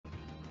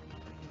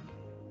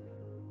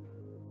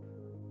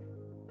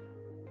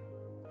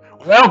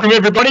Welcome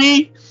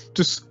everybody.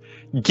 Just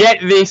get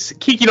this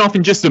kicking off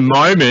in just a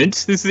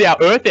moment. This is our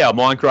Earth Hour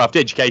Minecraft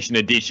Education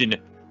Edition,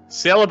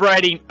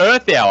 celebrating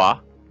Earth Hour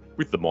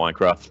with the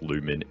Minecraft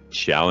Lumen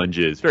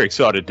Challenges. Very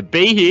excited to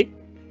be here.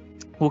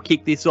 We'll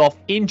kick this off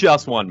in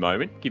just one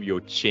moment, give you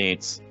a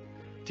chance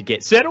to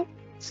get settled,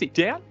 sit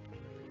down,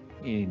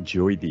 and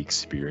enjoy the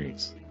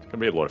experience. It's going to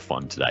be a lot of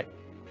fun today.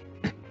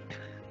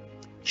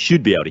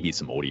 Should be able to hear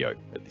some audio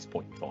at this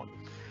point in time.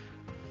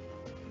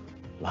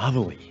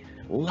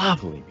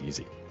 Lovely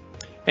music.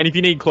 And if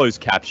you need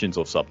closed captions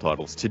or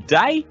subtitles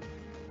today,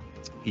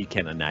 you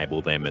can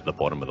enable them at the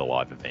bottom of the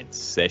live events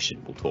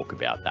session. We'll talk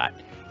about that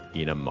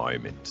in a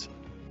moment.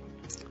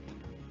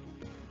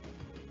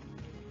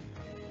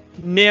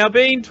 Now,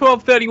 being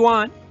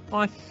 12:31,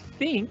 I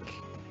think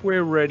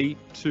we're ready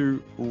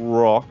to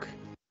rock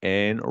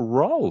and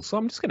roll. So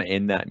I'm just going to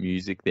end that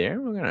music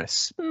there. We're going to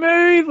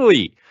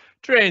smoothly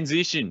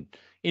transition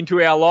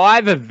into our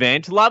live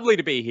event. Lovely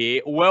to be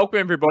here. Welcome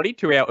everybody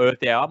to our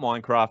Earth Hour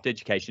Minecraft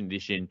Education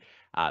Edition,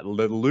 the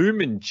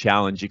Lumen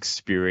Challenge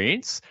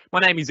experience. My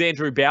name is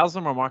Andrew Balzer.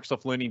 I'm a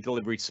Microsoft Learning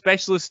Delivery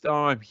Specialist.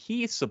 I'm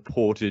here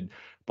supported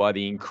by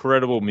the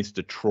incredible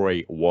Mr.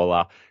 Troy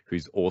Waller,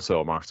 who's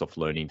also a Microsoft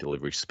Learning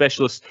Delivery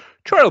Specialist.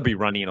 Troy will be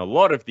running a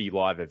lot of the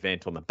live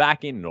event on the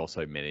back end and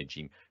also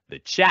managing the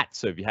chat.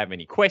 So if you have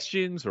any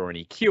questions or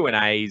any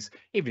Q&As,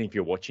 even if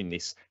you're watching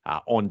this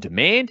on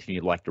demand and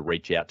you'd like to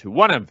reach out to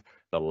one of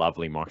the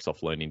lovely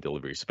Microsoft Learning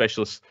Delivery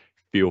Specialists,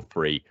 feel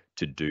free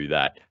to do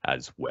that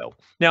as well.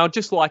 Now, I'd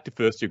just like to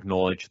first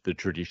acknowledge the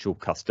traditional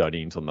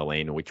custodians on the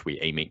land on which we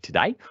meet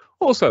today.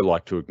 Also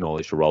like to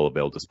acknowledge the role of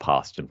elders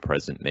past and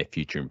present and their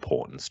future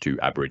importance to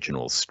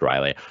Aboriginal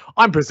Australia.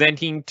 I'm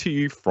presenting to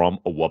you from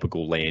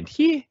Awabakal land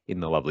here in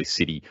the lovely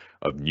city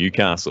of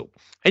Newcastle.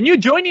 And you're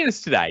joining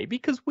us today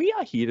because we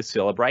are here to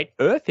celebrate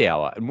Earth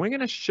Hour, and we're going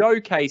to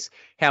showcase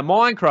how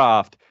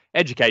Minecraft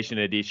Education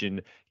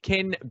Edition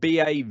can be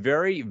a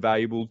very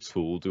valuable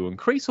tool to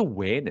increase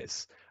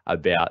awareness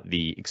about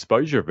the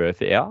exposure of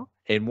Earth Hour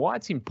and why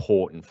it's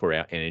important for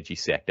our energy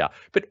sector,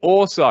 but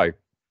also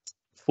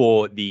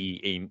for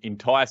the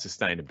entire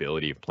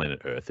sustainability of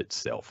planet Earth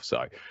itself.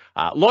 So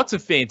lots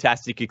of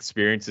fantastic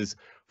experiences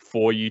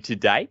for you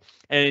today.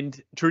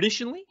 And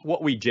traditionally,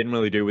 what we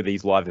generally do with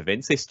these live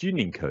events, they're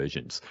student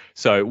incursions.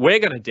 So we're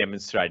going to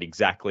demonstrate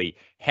exactly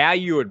how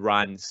you would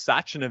run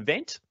such an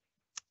event,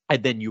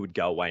 and then you would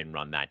go away and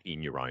run that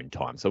in your own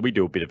time. So we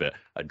do a bit of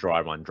a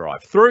dry run,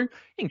 drive through,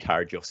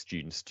 encourage your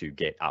students to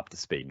get up to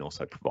speed and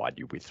also provide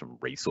you with some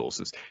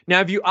resources.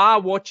 Now, if you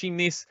are watching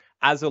this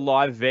as a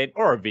live event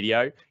or a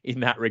video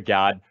in that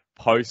regard,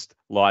 post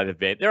live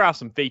event, there are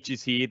some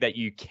features here that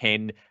you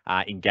can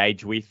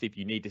engage with. If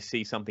you need to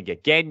see something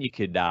again, you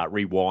could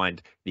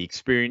rewind the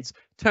experience,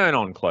 turn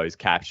on closed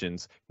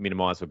captions,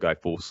 minimize or go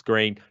full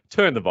screen,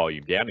 turn the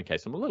volume down in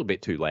case I'm a little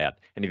bit too loud.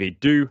 And if you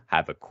do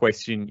have a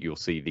question, you'll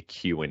see the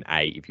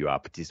Q&A if you are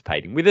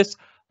participating with us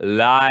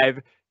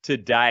live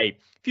today.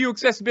 Few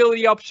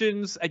accessibility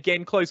options.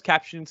 Again, closed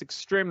captions,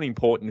 extremely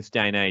important this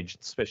day and age,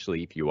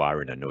 especially if you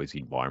are in a noisy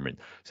environment.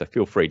 So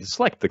feel free to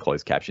select the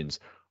closed captions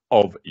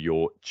of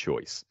your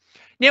choice.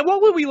 Now,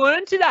 what will we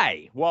learn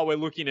today while we're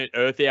looking at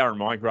Earth Hour and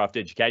Minecraft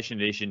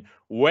Education Edition?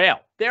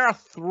 Well, there are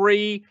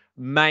three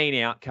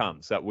main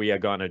outcomes that we are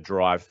going to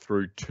drive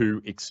through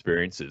two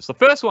experiences. The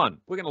first one,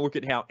 we're going to look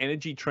at how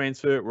energy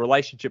transfer,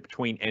 relationship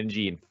between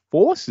energy and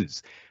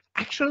forces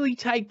actually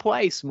take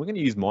place. And we're going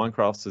to use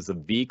Minecraft as a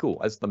vehicle,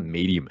 as the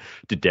medium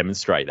to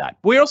demonstrate that.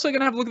 We're also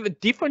going to have a look at the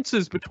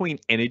differences between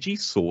energy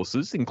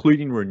sources,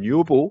 including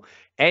renewable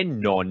and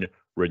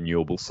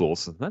non-renewable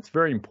sources. And that's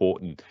very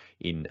important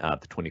in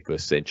the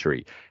 21st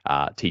century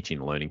teaching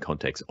and learning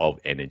context of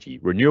energy,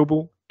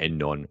 renewable and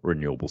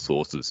non-renewable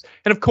sources.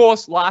 And of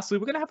course, lastly,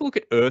 we're going to have a look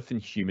at Earth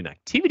and human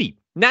activity,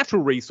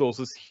 natural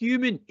resources,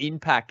 human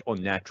impact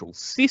on natural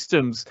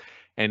systems,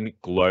 and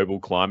global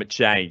climate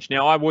change.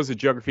 Now, I was a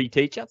geography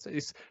teacher, so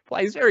this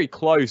plays very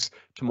close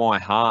to my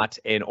heart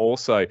and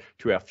also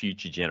to our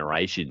future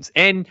generations.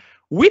 And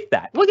with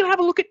that, we're going to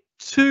have a look at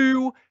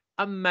two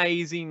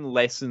amazing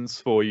lessons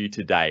for you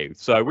today.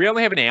 So we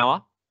only have an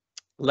hour,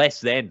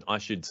 less than, I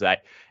should say,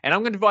 and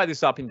I'm going to divide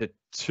this up into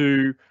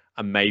two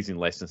amazing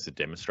lessons to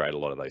demonstrate a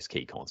lot of those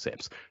key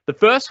concepts. The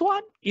first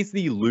one is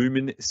the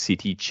Lumen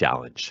City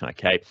Challenge,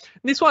 okay?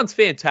 And this one's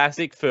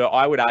fantastic for,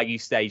 I would argue,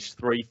 stage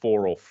 3,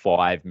 4, or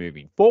 5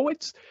 moving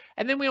forwards.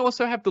 And then we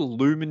also have the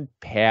Lumen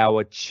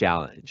Power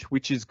Challenge,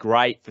 which is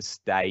great for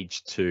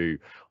stage 2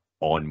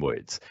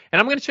 onwards. And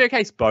I'm going to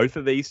showcase both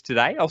of these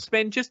today. I'll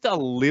spend just a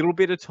little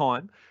bit of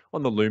time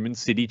on the Lumen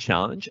City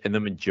Challenge and the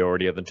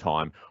majority of the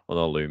time on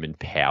the Lumen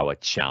Power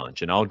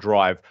Challenge. And I'll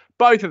drive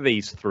both of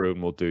these through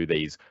and we'll do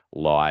these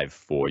live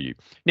for you.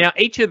 Now,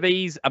 each of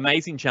these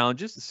amazing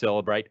challenges to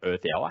celebrate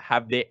Earth Hour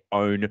have their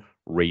own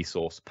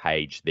resource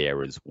page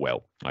there as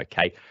well,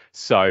 okay?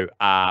 So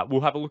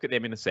we'll have a look at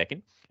them in a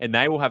second, and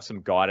they will have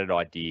some guided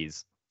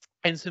ideas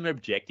and some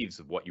objectives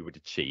of what you would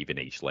achieve in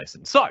each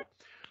lesson. So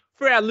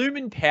for our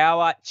Lumen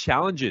Power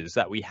challenges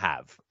that we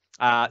have,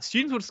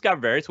 Students will discover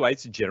various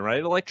ways to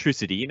generate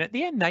electricity, and at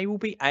the end, they will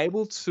be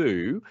able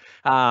to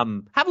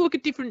have a look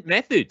at different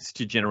methods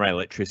to generate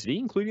electricity,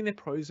 including their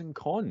pros and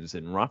cons,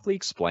 and roughly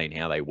explain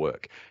how they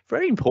work.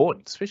 Very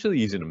important, especially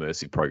using an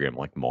immersive program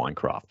like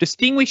Minecraft.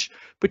 Distinguish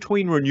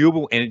between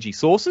renewable energy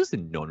sources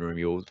and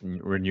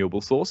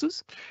non-renewable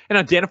sources, and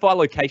identify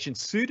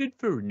locations suited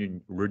for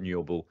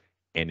renewable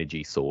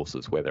energy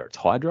sources, whether it's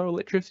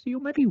hydroelectricity or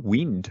maybe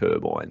wind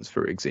turbines,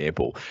 for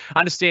example.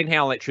 Understand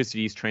how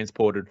electricity is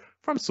transported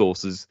from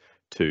sources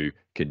to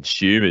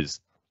consumers.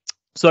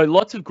 So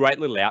lots of great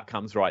little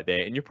outcomes right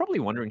there. And you're probably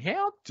wondering,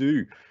 how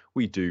do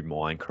we do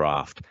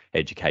Minecraft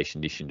Education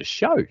Edition to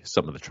show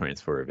some of the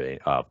transfer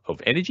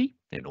of energy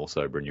and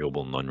also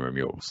renewable and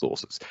non-renewable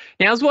sources?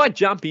 Now, as I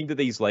jump into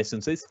these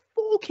lessons, there's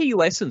 4 key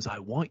lessons I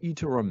want you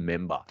to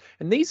remember.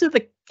 And these are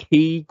the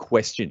key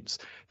questions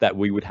that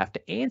we would have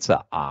to answer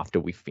after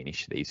we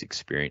finish these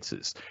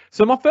experiences.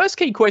 So my first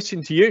key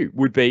question to you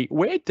would be,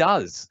 where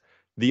does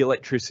the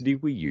electricity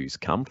we use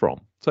come from?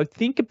 So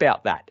think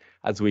about that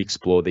as we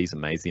explore these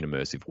amazing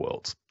immersive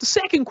worlds. The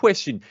second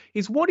question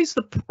is, what is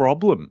the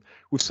problem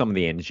with some of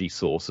the energy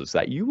sources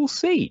that you will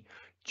see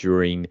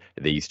during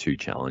these 2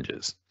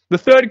 challenges? The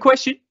third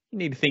question you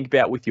need to think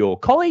about with your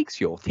colleagues,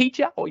 your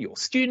teacher, or your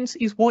students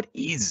is, what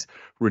is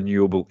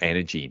renewable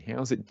energy and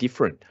how is it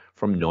different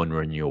from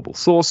non-renewable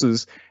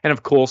sources? And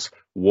of course,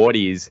 what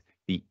is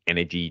the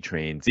energy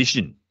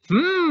transition?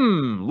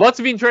 Lots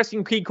of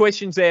interesting key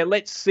questions there.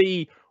 Let's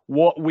see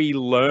what we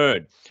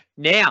learn.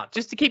 Now,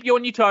 just to keep you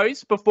on your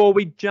toes before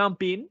we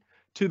jump in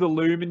to the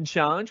Lumen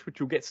Challenge, which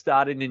we'll get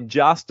started in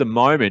just a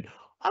moment,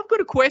 I've got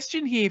a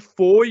question here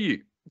for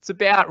you. It's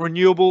about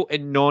renewable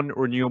and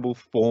non-renewable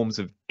forms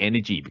of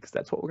energy, because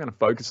that's what we're going to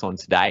focus on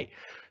today.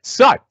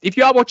 So if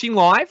you are watching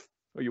live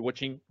or you're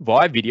watching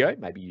via video,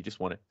 maybe you just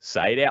want to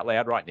say it out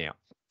loud right now,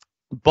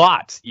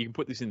 but you can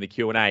put this in the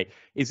Q&A.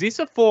 Is this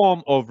a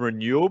form of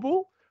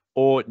renewable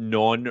or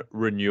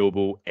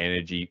non-renewable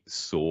energy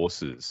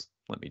sources?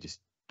 Let me just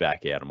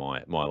back out of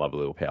my lovely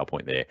little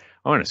PowerPoint there.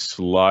 I'm going to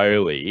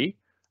slowly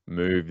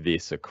move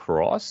this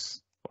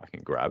across. If I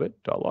can grab it.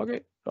 Do I like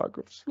it? Do I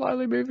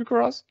slowly move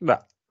across? No.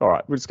 All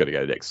right, we're just going to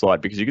go to the next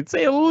slide because you can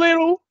see a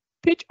little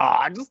pitch.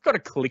 I just got to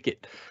click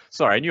it.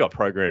 Sorry, I knew I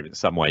programmed it in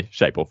some way,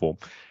 shape or form.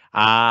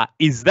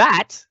 Is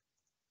that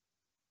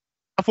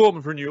a form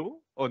of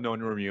renewable or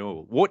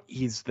non-renewable? What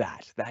is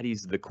that? That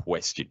is the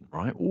question,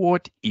 right?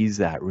 What is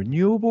that,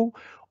 renewable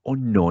or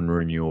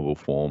non-renewable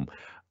form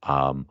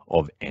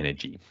of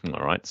energy?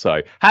 All right,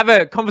 so have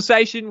a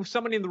conversation with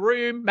someone in the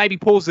room, maybe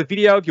pause the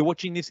video if you're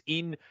watching this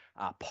in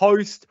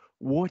post.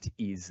 What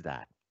is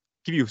that?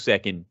 Give you a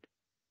second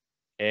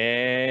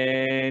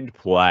and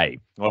play.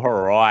 All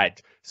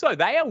right, so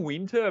they are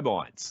wind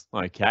turbines,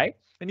 okay?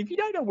 And if you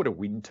don't know what a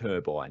wind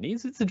turbine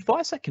is, it's a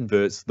device that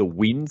converts the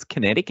wind's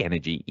kinetic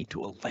energy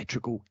into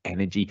electrical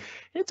energy.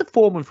 And it's a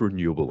form of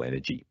renewable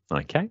energy,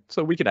 okay?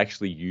 So we can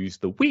actually use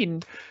the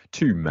wind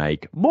to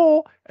make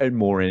more and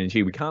more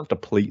energy. We can't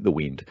deplete the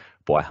wind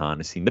by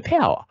harnessing the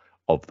power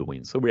of the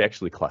wind. So we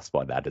actually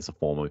classify that as a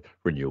form of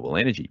renewable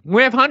energy.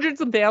 We have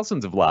hundreds of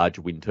thousands of large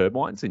wind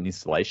turbines and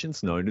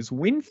installations known as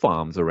wind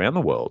farms around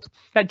the world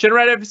that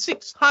generate over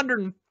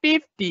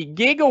 650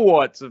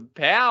 gigawatts of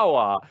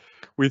power,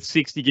 with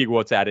 60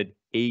 gigawatts added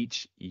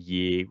each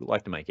year. We'd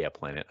like to make our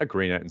planet a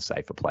greener and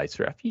safer place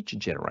for our future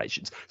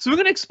generations. So we're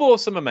going to explore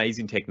some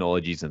amazing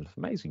technologies and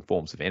amazing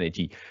forms of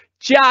energy,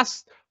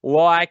 just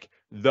like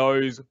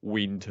those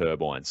wind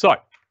turbines. So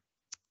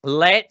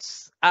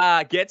let's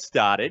get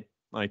started,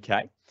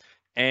 okay?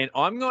 And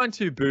I'm going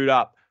to boot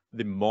up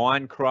the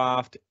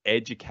Minecraft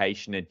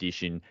Education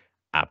Edition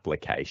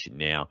application.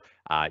 Now,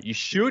 you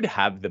should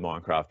have the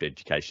Minecraft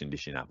Education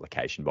Edition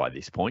application by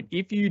this point.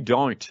 If you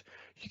don't,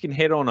 you can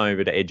head on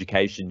over to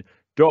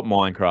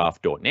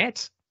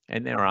education.minecraft.net,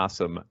 and there are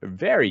some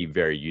very,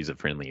 very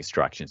user-friendly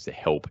instructions to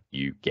help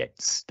you get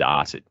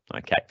started,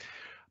 okay?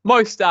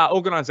 Most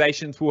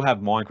organizations will have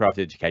Minecraft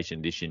Education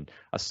Edition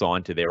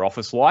assigned to their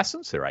Office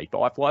license, their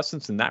A5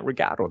 license in that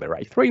regard, or their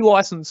A3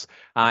 license.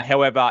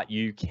 However,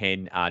 you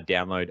can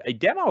download a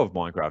demo of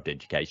Minecraft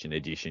Education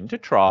Edition to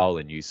trial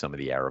and use some of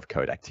the hour of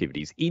code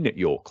activities in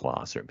your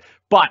classroom.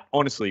 But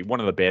honestly,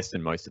 one of the best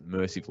and most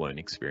immersive learning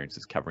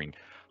experiences, covering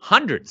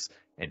hundreds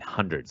and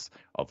hundreds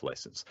of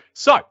lessons.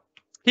 So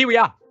here we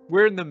are.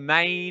 We're in the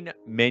main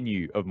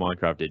menu of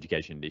Minecraft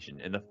Education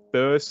Edition, and the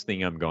first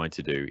thing I'm going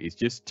to do is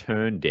just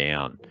turn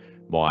down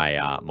my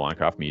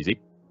Minecraft music,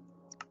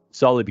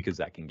 solely because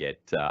that can get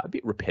a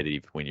bit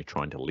repetitive when you're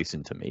trying to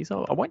listen to me.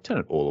 So I won't turn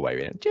it all the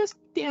way down, just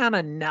down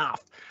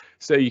enough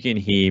so you can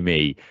hear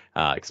me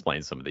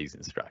explain some of these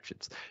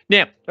instructions.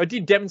 Now, I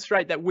did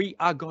demonstrate that we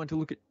are going to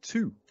look at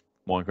 2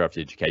 Minecraft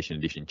Education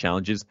Edition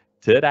challenges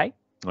today,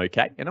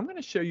 okay? And I'm going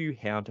to show you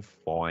how to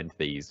find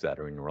these that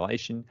are in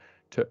relation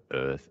to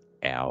Earth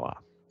Hour.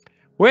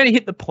 We're going to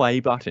hit the play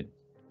button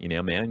in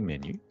our main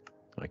menu,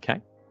 okay?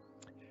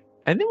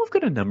 And then we've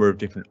got a number of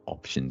different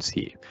options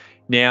here.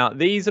 Now,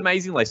 these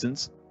amazing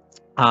lessons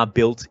are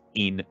built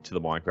into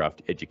the Minecraft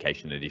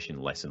Education Edition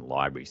lesson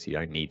library, so you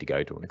don't need to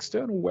go to an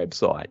external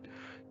website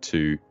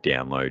to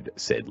download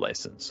said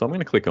lesson. So I'm going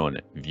to click on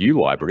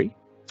View Library.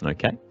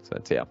 Okay, so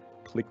that's our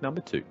click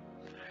number 2.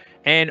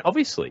 And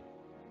obviously,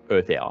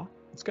 Earth Hour,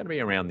 it's going to be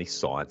around the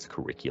science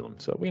curriculum.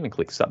 So we're going to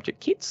click Subject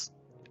Kits,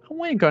 and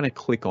we're going to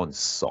click on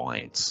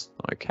Science.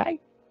 Okay.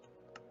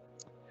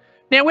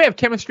 Now we have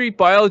chemistry,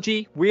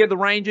 biology, We Are the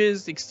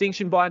Rangers,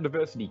 Extinction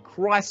Biodiversity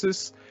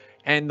Crisis,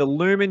 and the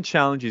Lumen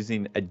Challenges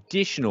in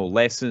additional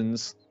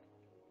lessons.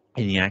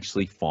 And you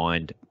actually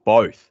find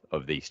both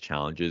of these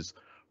challenges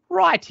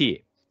right here.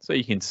 So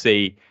you can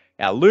see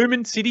our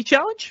Lumen City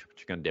Challenge,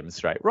 which we're going to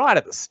demonstrate right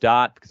at the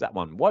start because that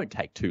one won't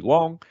take too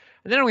long.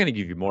 And then I'm going to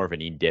give you more of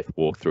an in-depth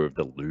walkthrough of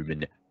the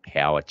Lumen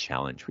Power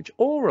Challenge, which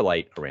all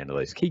relate around to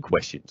those key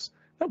questions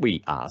that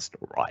we asked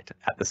right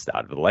at the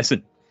start of the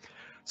lesson.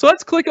 So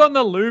let's click on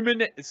the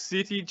Lumen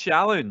City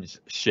Challenge,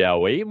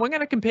 shall we? And we're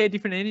going to compare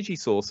different energy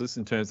sources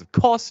in terms of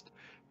cost,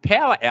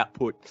 power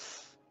output,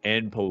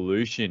 and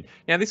pollution.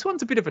 Now, this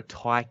one's a bit of a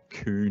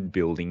tycoon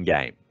building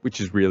game,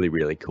 which is really,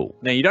 really cool.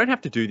 Now, you don't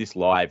have to do this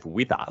live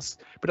with us,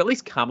 but at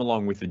least come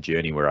along with the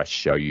journey where I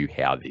show you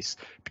how this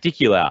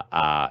particular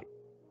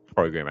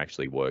program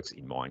actually works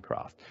in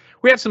Minecraft.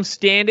 We have some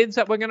standards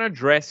that we're going to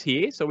address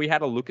here. So we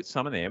had a look at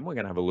some of them. We're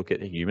going to have a look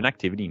at human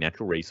activity,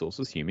 natural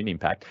resources, human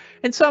impact,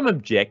 and some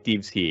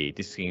objectives here.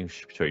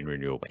 Distinguish between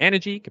renewable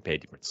energy, compare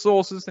different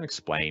sources, and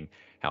explain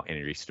how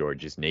energy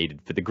storage is needed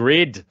for the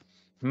grid.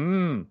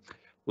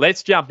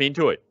 Let's jump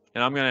into it.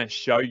 And I'm going to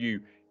show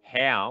you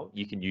how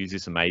you can use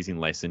this amazing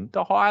lesson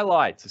to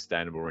highlight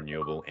sustainable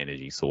renewable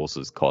energy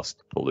sources,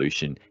 cost,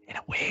 pollution, and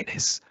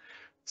awareness.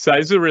 So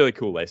this is a really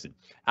cool lesson.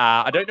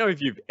 I don't know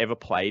if you've ever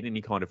played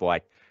any kind of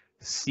like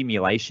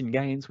simulation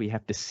games where you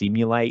have to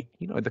simulate,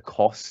 the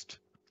cost,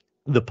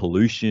 the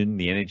pollution,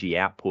 the energy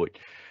output.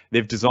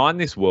 They've designed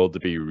this world to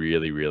be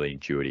really, really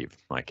intuitive.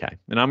 Okay.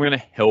 And I'm going to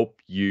help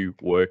you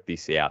work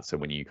this out. So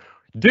when you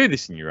do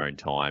this in your own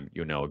time,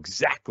 you'll know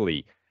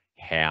exactly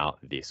how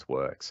this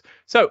works.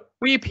 So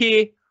we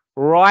appear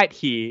right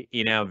here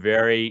in our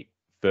very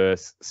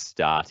first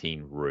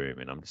starting room,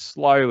 and I'm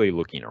slowly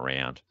looking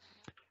around.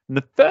 And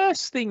the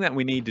first thing that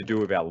we need to do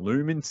with our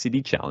Lumen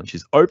City Challenge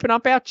is open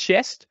up our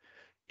chest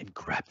and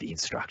grab the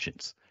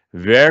instructions.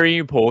 Very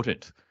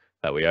important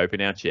that we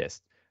open our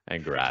chest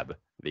and grab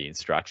the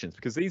instructions,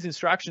 because these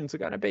instructions are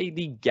going to be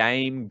the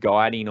game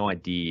guiding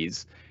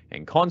ideas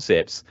and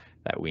concepts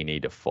that we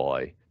need to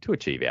follow to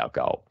achieve our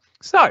goal.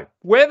 So,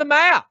 we're the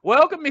mayor.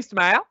 Welcome, Mr.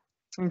 Mayor,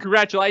 and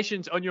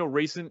congratulations on your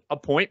recent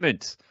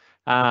appointment,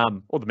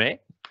 or the mayor,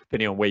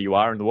 depending on where you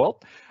are in the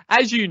world.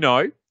 As you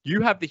know,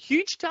 you have the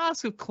huge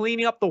task of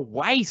cleaning up the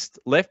waste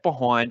left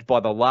behind by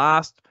the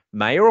last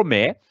mayor or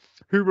mayor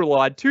who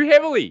relied too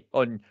heavily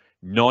on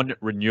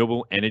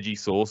non-renewable energy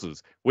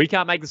sources. We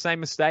can't make the same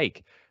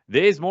mistake.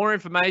 There's more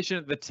information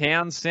at the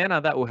town centre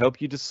that will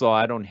help you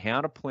decide on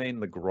how to plan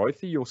the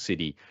growth of your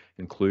city,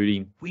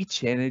 including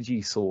which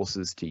energy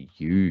sources to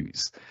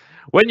use.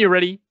 When you're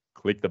ready,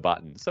 click the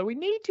button. So we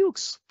need to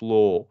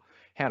explore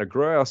how to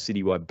grow our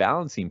city by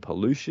balancing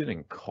pollution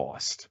and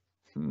cost.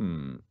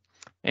 And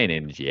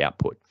energy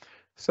output.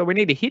 So we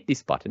need to hit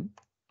this button,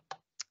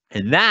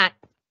 and that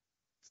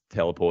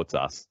teleports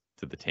us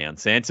to the town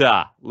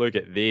centre. Look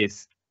at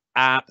this.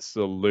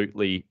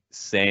 Absolutely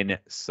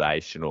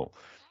sensational.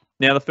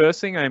 Now, the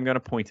first thing I'm going to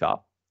point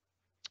out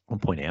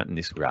in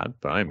this regard,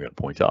 but I'm going to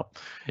point up,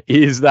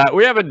 is that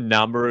we have a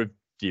number of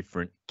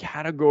different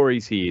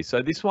categories here.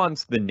 So this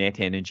one's the net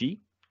energy.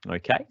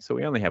 Okay, so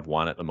we only have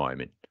one at the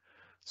moment.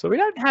 So we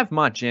don't have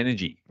much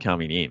energy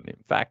coming in. In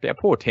fact, our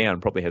poor town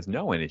probably has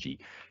no energy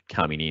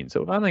coming in. So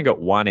we've only got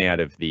one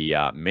out of the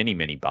many,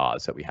 many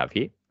bars that we have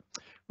here.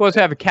 We also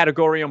have a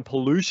category on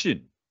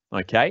pollution.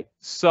 Okay,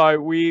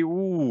 so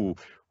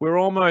we're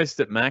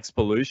almost at max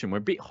pollution. We're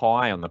a bit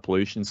high on the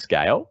pollution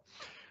scale.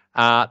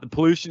 The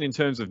pollution in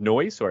terms of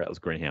noise, sorry, that was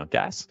greenhouse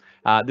gas.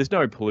 There's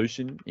no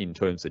pollution in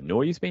terms of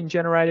noise being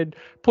generated.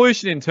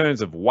 Pollution in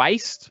terms of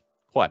waste,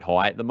 quite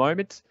high at the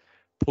moment.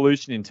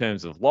 Pollution in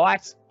terms of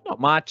light, not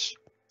much.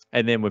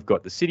 And then we've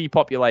got the city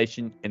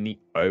population and the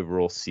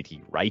overall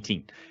city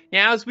rating.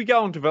 Now, as we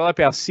go and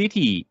develop our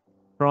city,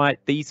 right,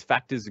 these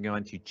factors are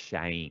going to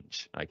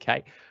change,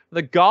 okay?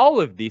 The goal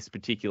of this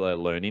particular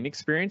learning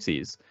experience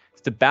is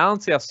to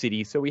balance our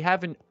city so we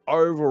have an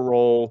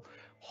overall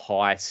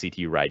high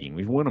city rating.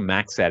 We want to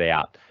max that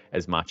out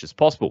as much as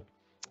possible.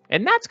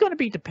 And that's going to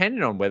be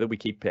dependent on whether we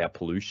keep our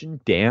pollution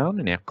down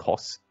and our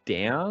costs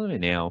down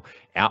and our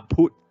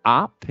output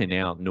up and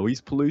our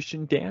noise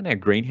pollution down, our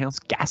greenhouse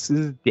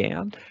gases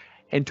down.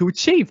 And to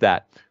achieve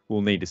that,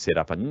 we'll need to set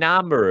up a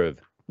number of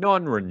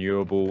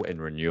non-renewable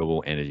and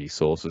renewable energy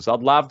sources.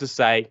 I'd love to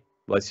say,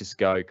 let's just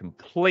go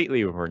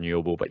completely with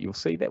renewable, but you'll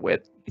see that we're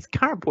at this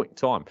current point in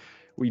time,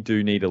 we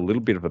do need a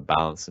little bit of a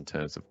balance in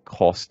terms of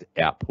cost,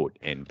 output,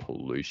 and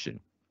pollution.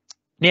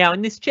 Now,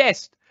 in this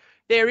chest,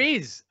 there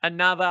is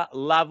another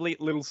lovely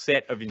little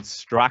set of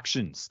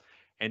instructions,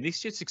 and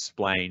this just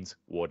explains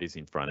what is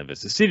in front of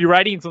us. The city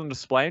ratings on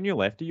display on your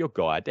left are your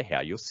guide to how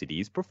your city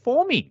is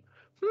performing.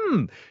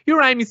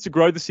 Your aim is to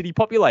grow the city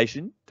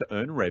population to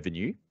earn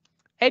revenue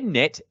and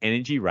net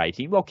energy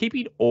rating while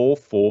keeping all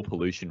 4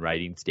 pollution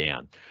ratings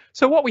down.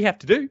 So what we have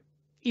to do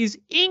is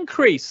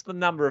increase the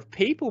number of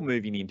people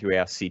moving into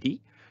our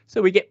city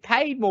so we get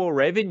paid more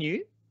revenue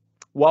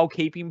while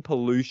keeping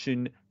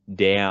pollution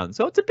down.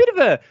 So it's a bit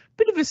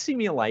of a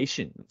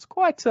simulation. It's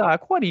quite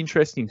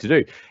interesting to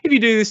do. If you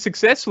do this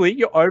successfully,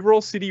 your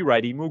overall city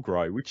rating will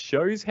grow, which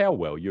shows how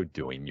well you're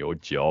doing your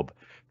job.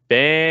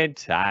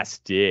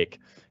 Fantastic.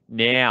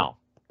 Now,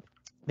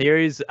 there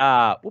is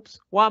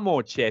one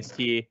more chest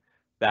here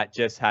that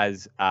just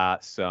has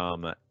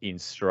some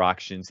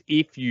instructions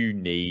if you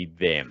need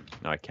them.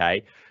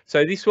 Okay,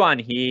 so this one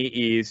here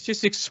is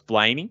just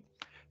explaining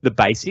the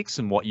basics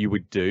and what you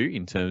would do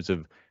in terms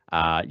of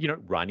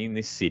running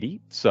this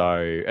city.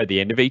 So at the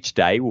end of each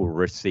day, we'll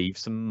receive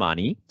some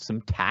money,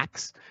 some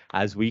tax,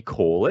 as we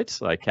call it,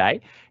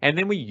 okay? And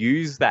then we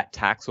use that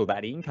tax or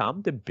that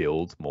income to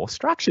build more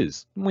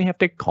structures. And we have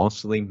to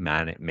constantly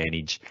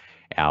manage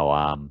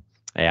our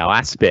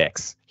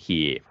aspects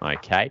here,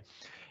 okay?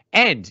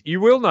 And you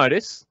will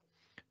notice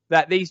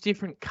that these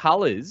different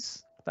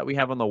colors that we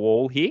have on the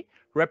wall here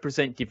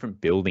represent different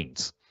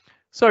buildings.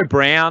 So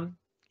brown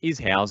is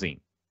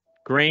housing,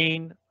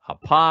 green are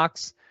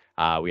parks,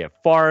 we have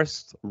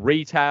forests,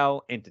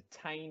 retail,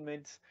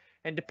 entertainment,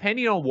 and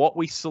depending on what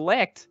we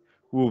select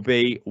will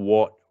be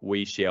what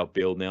we shall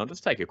build. Now, I'll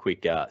just take a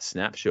quick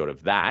snapshot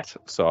of that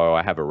so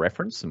I have a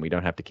reference and we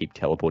don't have to keep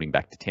teleporting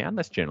back to town.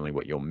 That's generally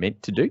what you're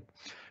meant to do,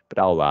 but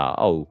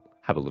I'll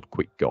have a little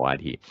quick guide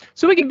here.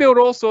 So we can build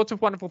all sorts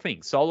of wonderful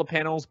things: solar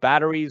panels,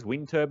 batteries,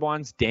 wind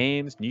turbines,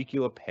 dams,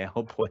 nuclear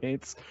power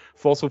plants,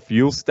 fossil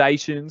fuel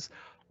stations,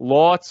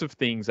 lots of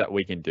things that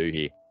we can do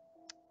here.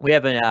 We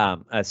have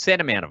a set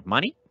amount of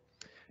money,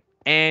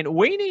 and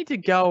we need to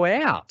go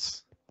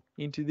out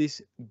into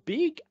this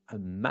big,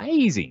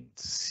 amazing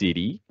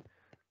city,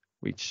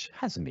 which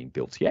hasn't been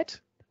built yet,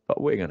 but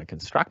we're going to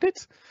construct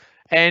it,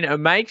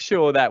 and make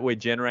sure that we're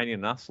generating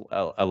enough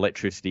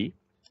electricity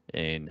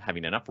and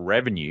having enough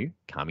revenue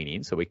coming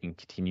in so we can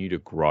continue to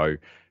grow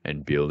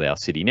and build our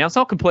city. Now, it's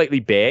not completely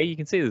bare. You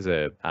can see there's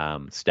a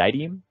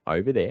stadium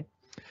over there.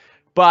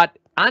 But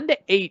under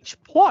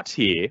each plot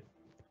here,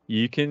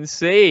 you can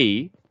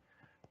see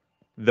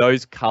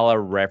those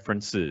color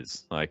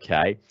references,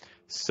 okay?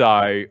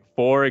 So,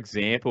 for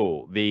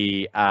example,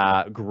 the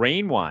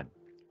green one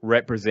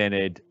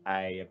represented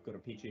I've got a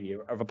picture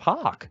here of a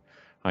park,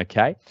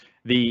 okay?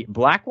 The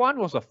black one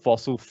was a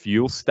fossil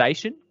fuel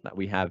station that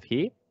we have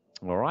here.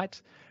 All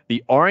right.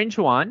 The orange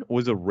one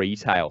was a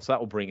retail, so that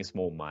will bring us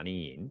more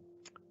money in,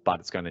 but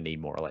it's going to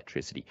need more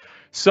electricity.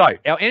 So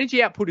our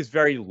energy output is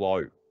very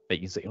low, that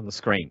you can see on the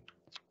screen.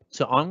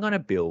 So I'm going to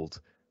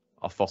build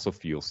a fossil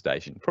fuel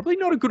station. Probably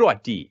not a good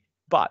idea,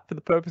 but for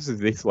the purposes of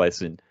this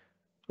lesson,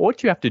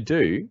 what you have to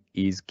do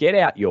is get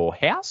out your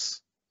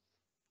house,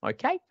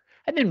 okay,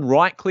 and then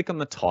right-click on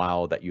the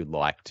tile that you'd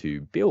like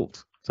to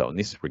build. So in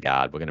this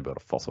regard, we're going to build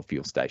a fossil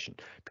fuel station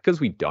because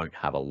we don't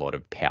have a lot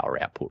of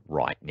power output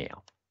right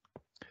now.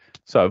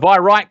 So if I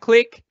right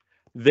click,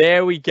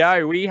 there we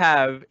go. We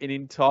have an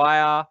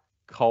entire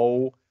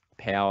coal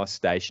power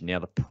station. Now,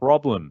 the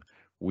problem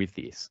with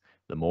this,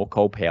 the more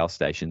coal power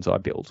stations I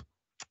build,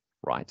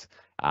 right,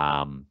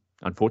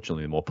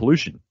 unfortunately, the more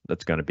pollution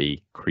that's going to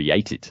be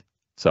created.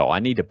 So I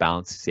need to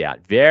balance this out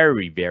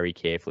very, very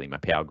carefully. My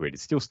power grid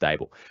is still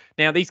stable.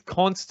 Now, these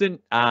constant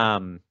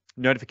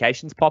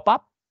notifications pop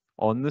up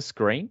on the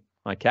screen,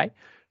 okay?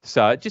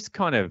 So it just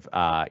kind of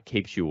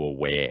keeps you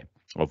aware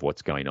of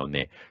what's going on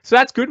there. So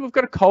that's good. We've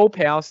got a coal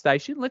power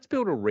station. Let's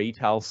build a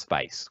retail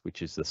space,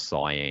 which is the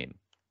cyan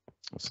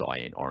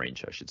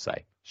orange, I should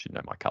say. Should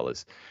know my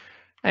colors.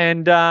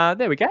 And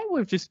there we go.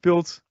 We've just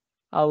built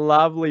a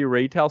lovely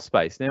retail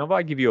space. Now, if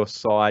I give you a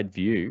side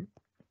view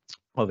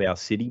of our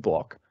city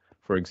block,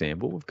 for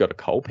example, we've got a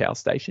coal power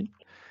station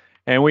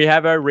and we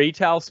have a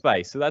retail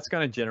space. So that's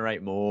going to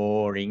generate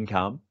more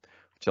income,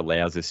 which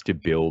allows us to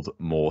build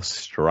more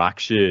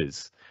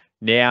structures.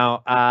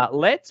 Now,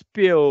 let's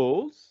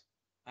build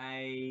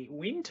a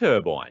wind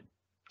turbine,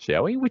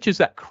 shall we? Which is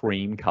that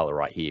cream color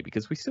right here,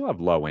 because we still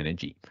have low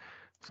energy.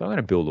 So I'm going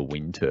to build a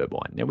wind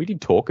turbine. Now, we did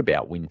talk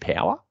about wind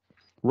power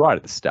right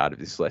at the start of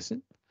this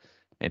lesson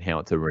and how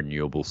it's a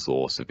renewable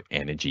source of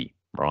energy,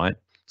 right?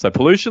 So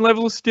pollution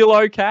level is still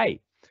okay.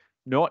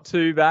 Not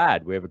too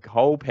bad. We have a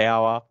coal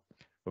power.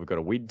 We've got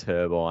a wind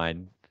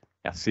turbine.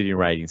 Our city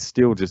rating is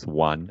still just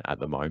 1 at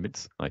the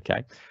moment,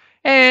 okay?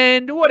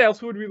 And what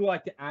else would we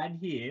like to add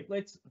here?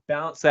 Let's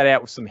balance that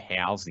out with some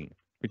housing,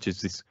 which is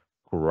this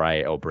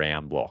grey or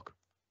brown block,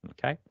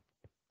 okay?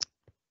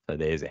 So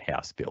there's a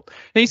house built.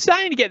 Now, you're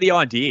starting to get the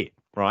idea,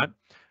 right?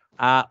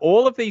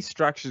 All of these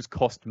structures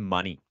cost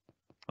money,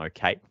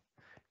 okay?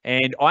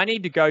 And I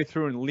need to go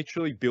through and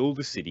literally build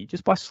a city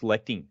just by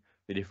selecting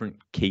the different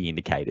key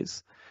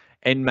indicators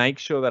and make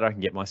sure that I can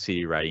get my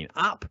city rating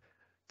up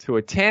to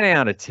a 10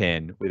 out of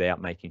 10 without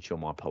making sure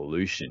my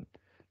pollution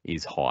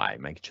is high,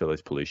 making sure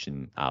those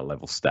pollution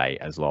levels stay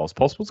as low as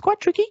possible. It's quite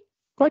tricky,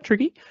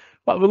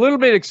 but with a little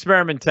bit of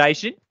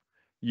experimentation,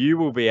 you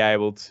will be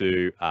able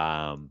to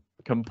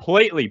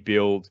completely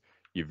build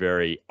your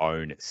very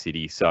own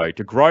city. So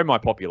to grow my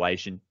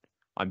population,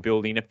 I'm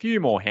building a few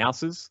more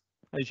houses,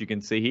 as you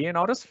can see here, and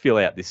I'll just fill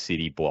out this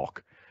city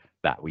block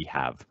that we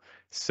have.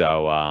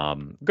 So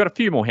we've got a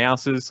few more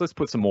houses. Let's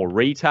put some more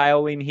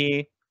retail in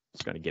here.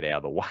 Just going to get out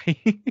of the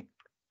way.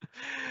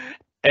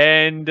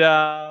 And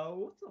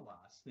what's the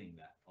last thing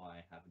that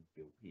I haven't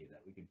built here that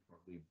we can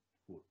probably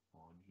put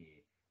on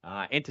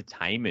here?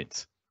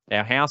 Entertainment.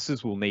 Our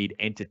houses will need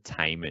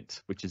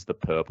entertainment, which is the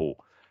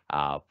purple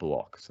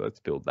block. So let's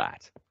build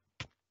that.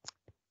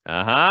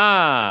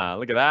 Aha!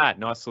 Look at that.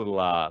 Nice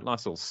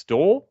little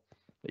store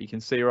that you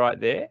can see right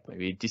there.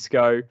 Maybe a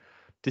disco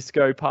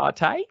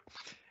party.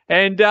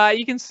 And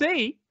you can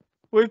see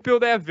we've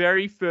built our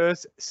very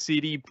first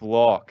city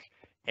block.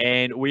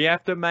 And we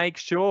have to make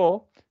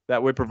sure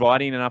that we're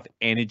providing enough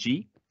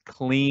energy,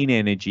 clean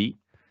energy,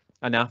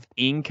 enough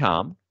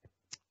income,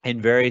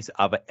 and various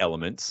other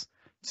elements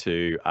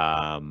to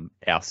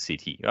our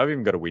city. I've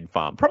even got a wind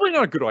farm. Probably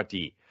not a good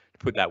idea to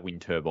put that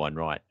wind turbine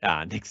right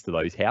next to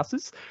those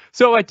houses.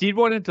 So I did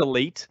want to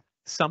delete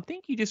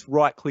something. You just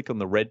right-click on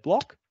the red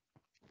block,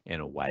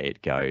 and away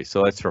it goes.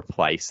 So let's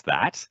replace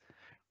that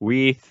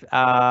with,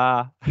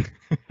 I'm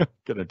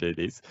going to do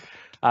this,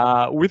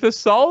 with a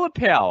solar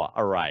power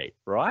array,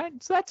 right?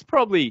 So that's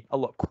probably a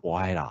lot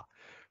quieter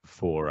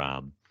for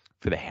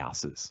the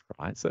houses,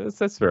 right? So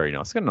that's very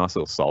nice. It's got a nice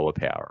little solar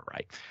power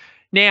array.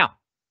 Now,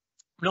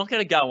 I'm not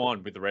going to go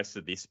on with the rest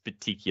of this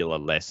particular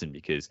lesson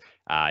because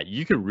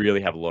you can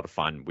really have a lot of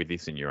fun with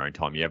this in your own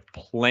time. You have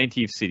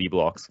plenty of city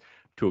blocks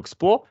to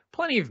explore,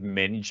 plenty of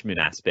management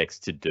aspects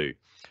to do.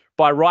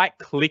 By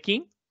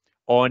right-clicking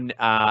on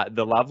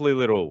the lovely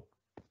little,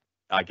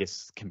 I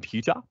guess,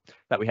 computer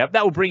that we have,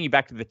 that will bring you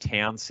back to the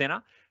town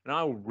centre, and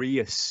I will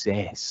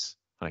reassess,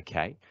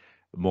 okay,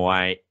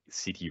 my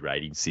city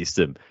rating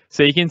system.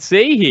 So you can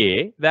see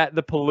here that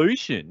the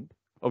pollution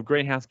of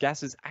greenhouse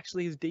gases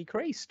actually has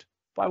decreased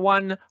by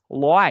 1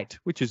 light,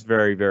 which is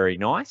very, very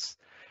nice.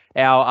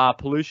 Our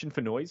pollution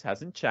for noise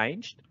hasn't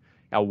changed.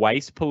 Our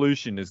waste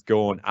pollution has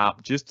gone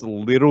up just a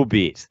little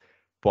bit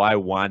by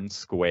 1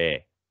 square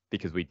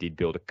because we did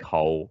build a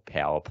coal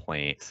power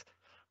plant,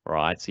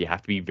 right? So you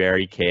have to be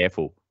very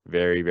careful,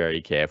 very,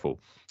 very careful,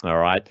 all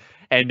right?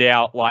 And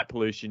our light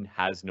pollution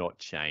has not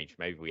changed.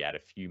 Maybe we add a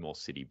few more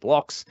city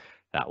blocks,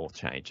 that will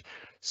change.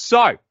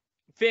 So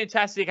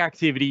fantastic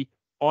activity.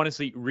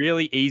 Honestly,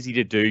 really easy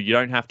to do. You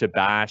don't have to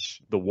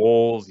bash the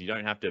walls. You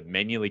don't have to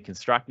manually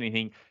construct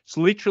anything. It's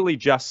literally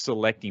just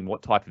selecting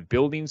what type of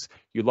buildings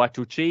you'd like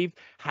to achieve,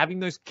 having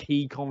those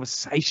key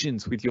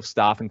conversations with your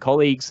staff and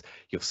colleagues,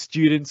 your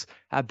students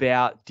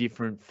about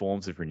different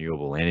forms of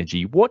renewable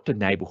energy. What do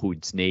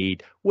neighborhoods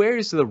need? Where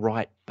is the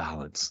right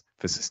balance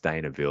for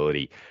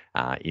sustainability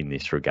in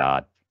this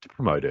regard to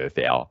promote Earth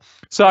Hour?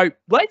 So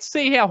let's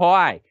see how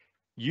high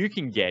you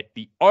can get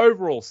the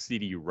overall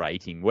city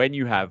rating when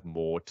you have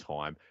more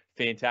time.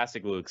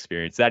 Fantastic little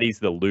experience. That is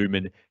the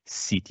Lumen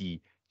City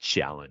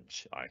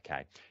Challenge.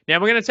 Okay. Now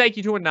we're going to take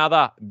you to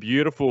another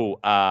beautiful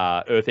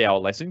Earth Hour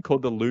lesson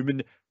called the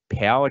Lumen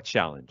Power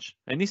Challenge.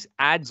 And this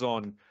adds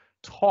on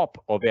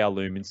top of our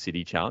Lumen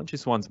City Challenge.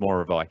 This one's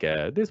more of like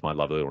there's my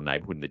lovely little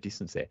neighborhood in the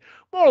distance there.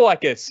 More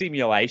like a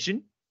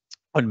simulation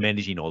on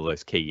managing all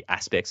those key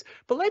aspects.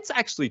 But let's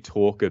actually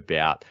talk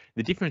about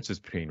the differences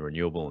between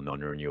renewable and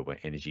non-renewable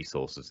energy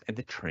sources and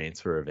the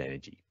transfer of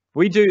energy.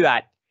 We do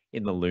that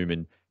in the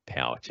Lumen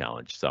Power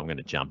Challenge. So I'm going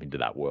to jump into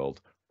that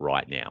world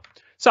right now.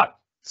 So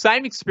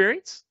same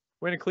experience.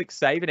 We're going to click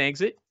Save and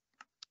Exit.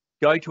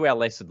 Go to our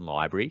lesson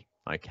library,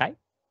 okay?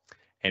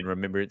 And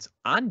remember, it's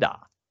under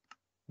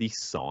the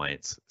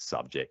Science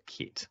Subject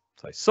Kit.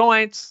 So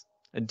Science,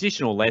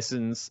 additional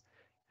lessons,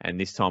 and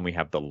this time we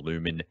have the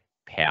Lumen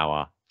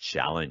Power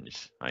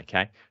Challenge,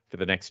 okay? For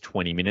the next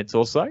 20 minutes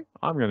or so,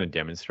 I'm going to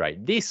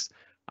demonstrate this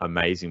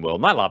amazing world.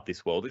 And I love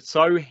this world. It's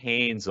so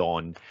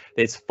hands-on.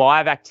 There's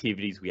 5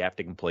 activities we have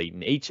to complete,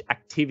 and each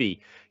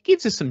activity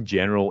gives us some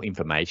general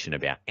information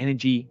about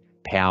energy,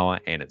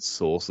 power, and its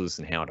sources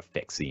and how it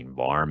affects the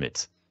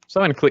environment. So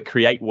I'm going to click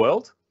Create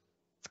World.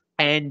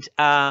 And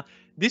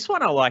this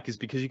one I like is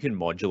because you can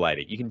modulate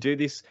it. You can do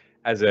this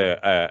as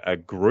a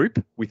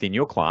group within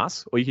your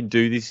class, or you can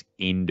do this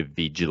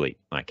individually,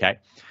 okay?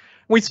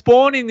 We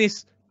spawn in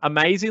this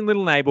amazing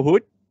little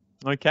neighborhood,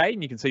 okay?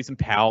 And you can see some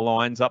power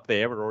lines up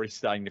there. We're already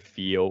starting to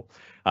feel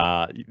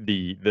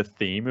the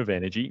theme of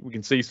energy. We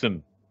can see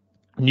some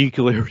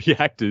nuclear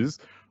reactors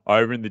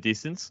over in the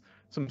distance,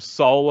 some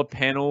solar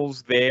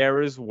panels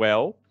there as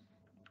well.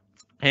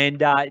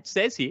 And it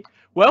says here,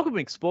 welcome,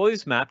 explore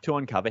this map to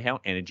uncover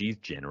how energy is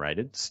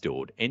generated,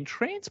 stored, and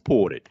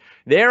transported.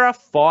 There are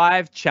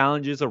 5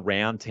 challenges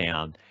around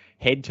town.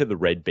 Head to the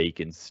red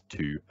beacons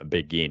to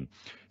begin.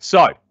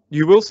 So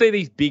you will see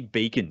these big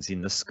beacons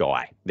in the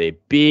sky. They're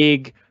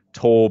big,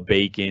 tall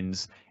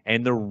beacons,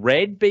 and the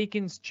red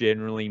beacons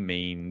generally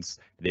means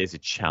there's a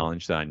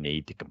challenge that I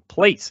need to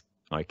complete,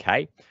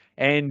 okay?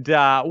 And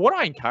what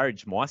I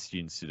encourage my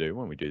students to do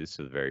when we do this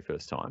for the very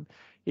first time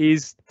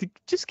is to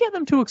just get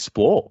them to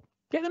explore,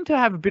 get them to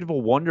have a bit of a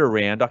wander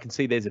around. I can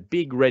see there's a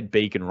big red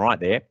beacon right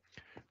there.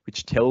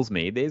 which tells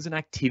me there's an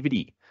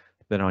activity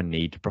that I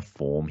need to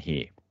perform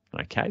here.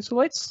 Okay, so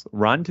let's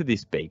run to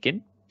this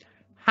beacon,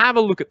 have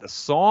a look at the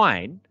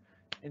sign,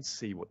 and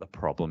see what the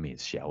problem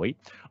is, shall we?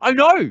 Oh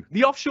no,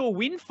 the offshore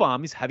wind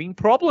farm is having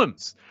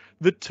problems.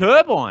 The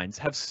turbines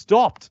have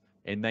stopped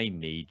and they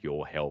need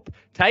your help.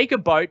 Take a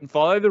boat and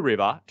follow the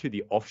river to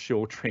the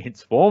offshore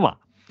transformer.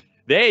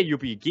 There you'll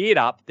be geared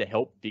up to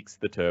help fix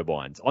the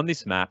turbines. On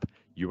this map,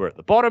 you were at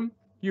the bottom,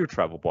 you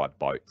travel by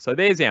boat. So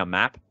there's our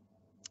map,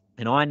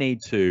 and I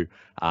need to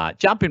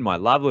jump in my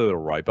lovely little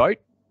rowboat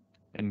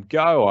and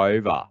go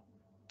over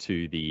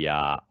to the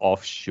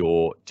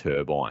offshore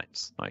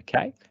turbines,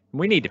 okay?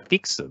 We need to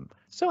fix them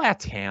so our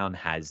town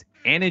has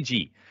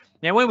energy.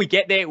 Now, when we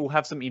get there, we'll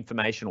have some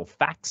informational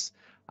facts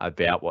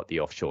about what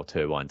the offshore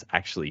turbines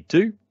actually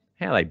do,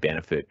 how they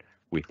benefit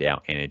with our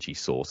energy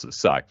sources.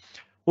 So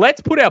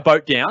let's put our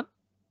boat down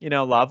in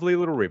our lovely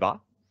little river.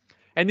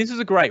 And this is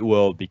a great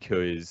world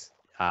because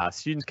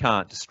students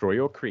can't destroy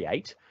or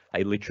create.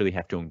 They literally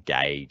have to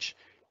engage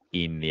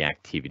in the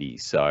activity.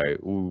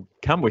 So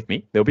come with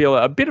me. There'll be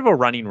a bit of a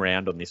running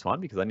round on this one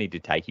because I need to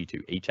take you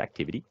to each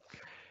activity.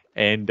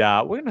 And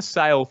we're going to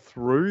sail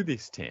through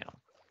this town.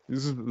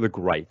 This is the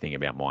great thing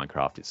about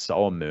Minecraft. It's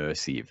so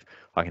immersive.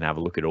 I can have a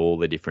look at all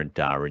the different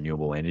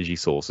renewable energy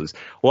sources.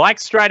 Like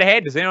straight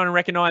ahead, does anyone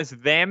recognize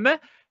them?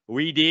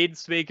 We did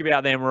speak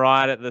about them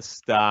right at the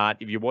start.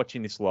 If you're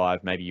watching this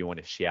live, maybe you want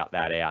to shout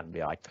that out and be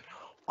like,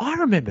 I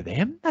remember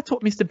them. That's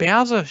what Mr.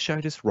 Balzer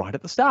showed us right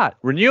at the start.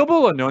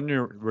 Renewable or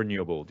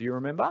non-renewable? Do you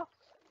remember?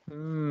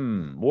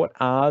 What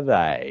are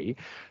they?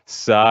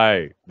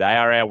 So they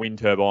are our wind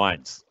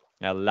turbines,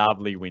 our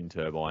lovely wind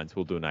turbines.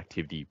 We'll do an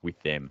activity with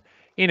them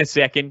in a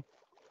second.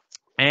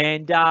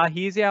 And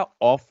here's our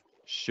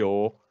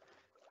offshore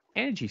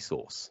energy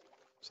source.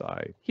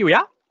 So here we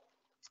are.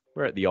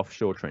 We're at the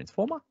offshore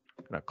transformer.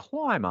 I'm going to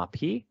climb up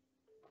here.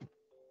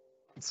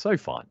 It's so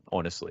fun,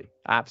 honestly.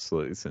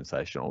 Absolutely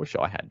sensational. I wish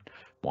I had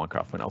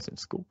Minecraft when I was in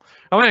school.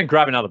 I'm going to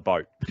grab another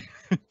boat,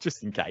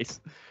 just in case.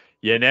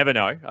 You never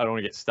know. I don't want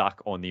to get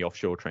stuck on the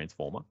offshore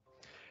transformer.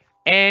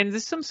 And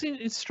there's some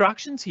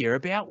instructions here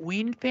about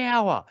wind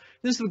power.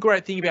 This is the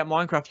great thing about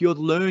Minecraft. You're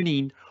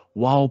learning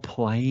while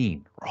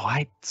playing,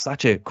 right?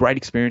 Such a great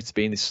experience to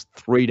be in this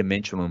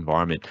three-dimensional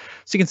environment.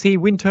 So you can see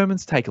wind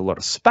turbines take a lot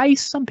of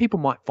space. Some people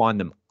might find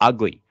them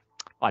ugly.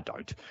 I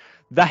don't.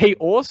 They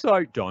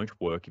also don't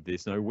work if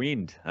there's no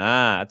wind.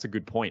 That's a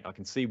good point. I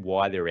can see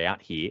why they're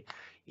out here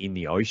in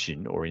the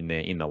ocean or in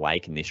the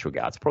lake in this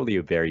regard. It's probably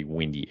a very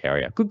windy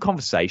area. Good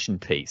conversation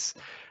piece.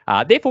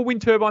 Therefore,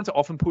 wind turbines are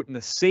often put in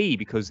the sea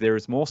because there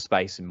is more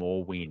space and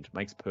more wind.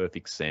 Makes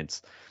perfect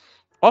sense.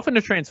 Often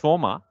a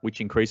transformer,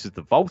 which increases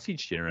the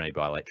voltage generated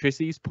by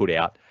electricity, is put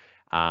out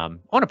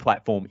on a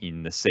platform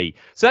in the sea.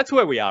 So that's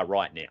where we are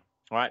right now.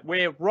 All right,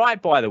 we're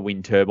right by the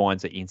wind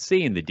turbines that you can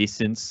see in the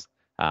distance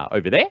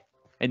over there.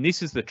 And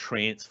this is the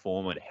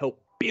transformer to help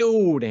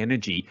build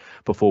energy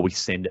before we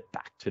send it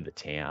back to the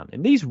town.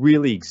 And these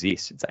really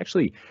exist. It's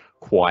actually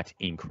quite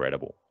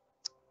incredible.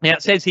 Now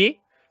it says here,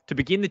 to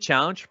begin the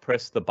challenge,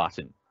 press the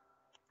button.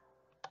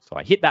 So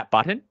I hit that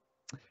button,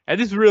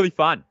 and this is really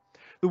fun.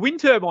 The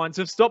wind turbines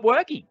have stopped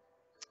working.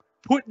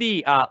 Put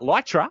the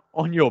Lytra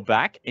on your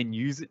back and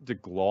use it to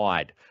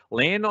glide.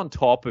 Land on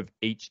top of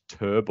each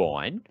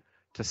turbine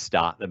to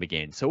start them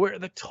again. So we're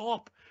at the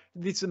top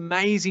of this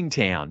amazing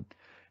town.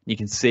 You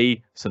can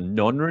see some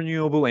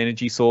non-renewable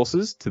energy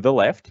sources to the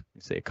left.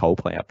 You see a coal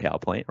plant, power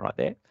plant right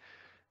there.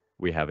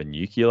 We have a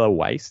nuclear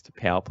waste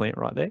power plant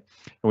right there.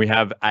 And we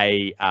have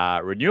a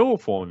renewable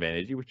form of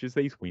energy, which is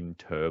these wind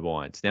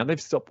turbines. Now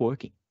they've stopped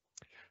working.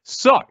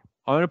 So I'm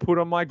going to put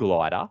on my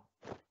glider,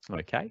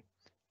 okay?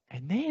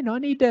 And then I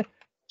need to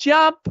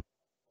jump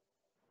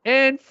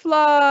and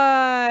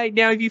fly.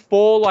 Now, if you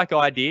fall like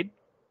I did,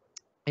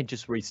 it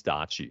just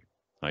restarts you,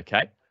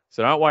 okay?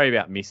 So don't worry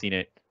about missing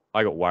it.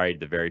 I got worried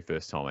the very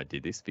first time I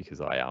did this because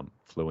I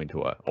flew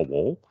into a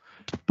wall.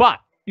 But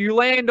you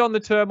land on the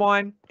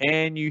turbine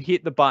and you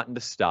hit the button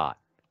to start.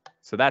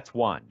 So that's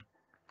one.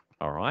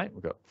 All right,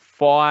 we've got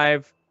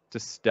 5 to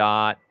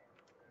start.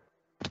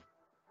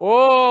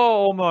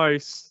 Oh,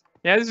 almost.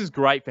 Now, this is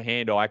great for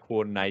hand-eye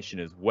coordination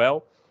as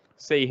well.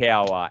 See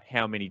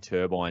how many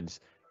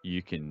turbines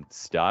you can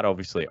start.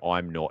 Obviously,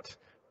 I'm not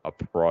a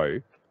pro,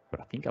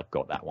 but I think I've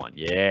got that one.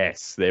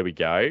 Yes, there we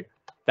go.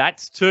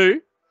 That's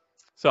 2.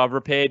 So I've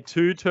repaired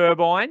 2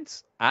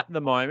 turbines at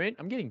the moment.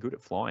 I'm getting good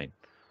at flying.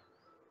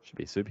 Should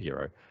be a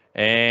superhero.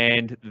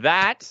 And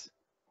that,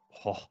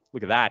 oh,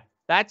 look at that.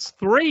 That's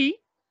 3.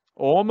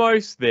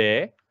 Almost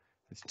there.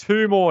 There's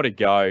 2 more to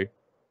go.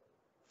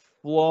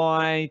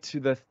 Fly to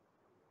the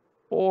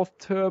 4th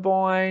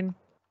turbine.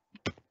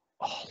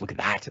 Oh, look at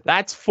that.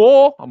 That's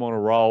 4. I'm on a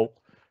roll.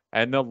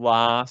 And the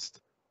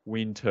last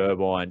wind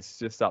turbine's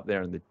just up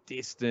there in the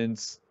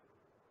distance.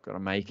 Got to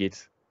make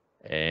it.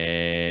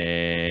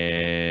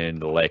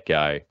 And let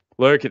go.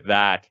 Look at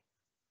that.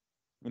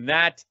 And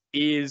that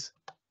is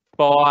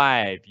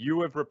 5.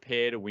 You have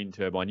repaired a wind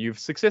turbine. You've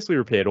successfully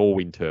repaired all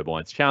wind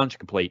turbines. Challenge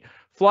complete.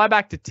 Fly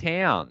back to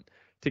town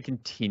to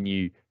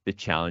continue the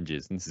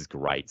challenges. And this is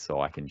great.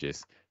 So I can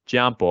just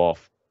jump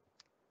off,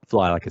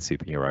 fly like a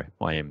superhero.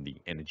 I am the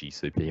energy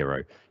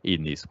superhero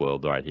in this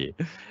world right here.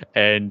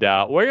 And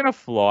we're going to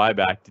fly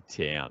back to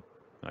town,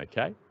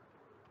 okay?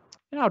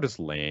 And I'll just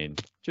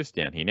land just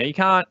down here. Now, you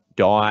can't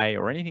die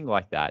or anything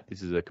like that.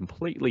 This is a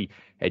completely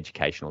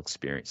educational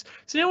experience.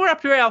 So now we're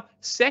up to our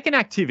second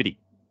activity,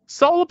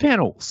 solar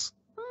panels.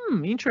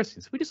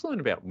 Interesting. So we just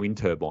learned about wind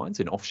turbines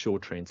and offshore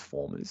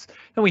transformers,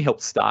 and we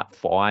helped start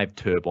 5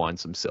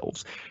 turbines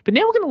themselves. But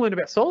now we're going to learn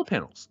about solar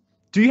panels.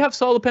 Do you have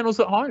solar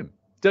panels at home?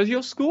 Does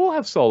your school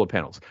have solar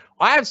panels?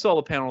 I have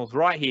solar panels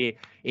right here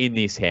in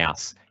this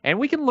house, and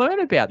we can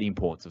learn about the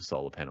importance of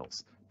solar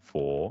panels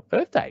for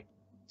Earth Day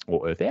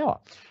or Earth Hour.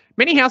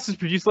 Many houses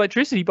produce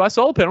electricity by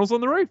solar panels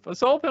on the roof. A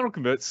solar panel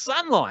converts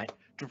sunlight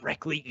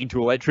directly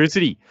into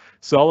electricity.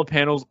 Solar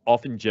panels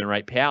often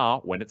generate power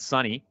when it's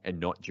sunny and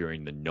not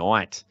during the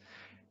night.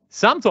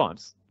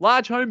 Sometimes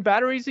large home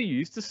batteries are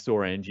used to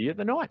store energy at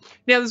the night.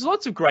 Now, there's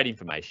lots of great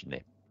information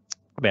there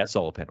about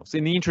solar panels.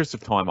 In the interest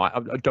of time, I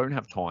don't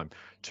have time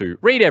to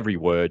read every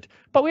word,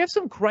 but we have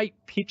some great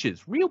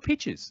pictures, real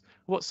pictures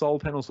of what solar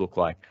panels look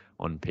like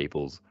on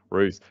people's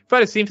roofs.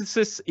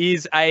 Photosynthesis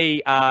is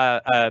a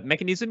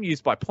mechanism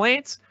used by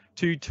plants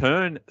to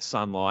turn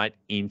sunlight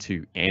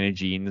into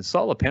energy, and the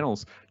solar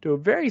panels do a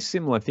very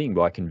similar thing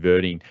by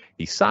converting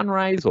the sun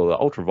rays or the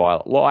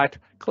ultraviolet light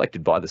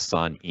collected by the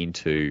sun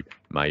into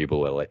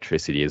malleable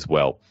electricity as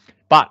well.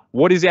 But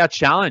what is our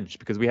challenge?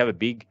 Because we have a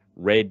big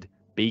red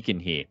beacon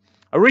here.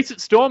 A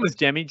recent storm has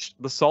damaged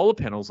the solar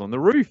panels on the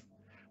roof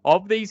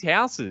of these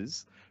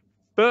houses.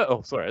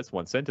 Oh, sorry, that's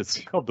one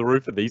sentence. Of the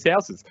roof of these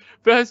houses.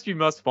 First, you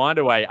must find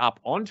a way up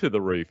onto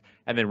the roof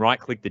and then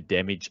right-click the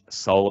damaged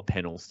solar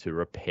panels to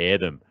repair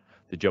them.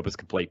 The job is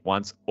complete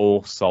once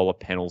all solar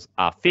panels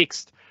are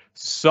fixed.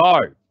 So,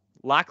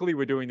 luckily,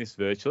 we're doing this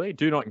virtually.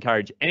 Do not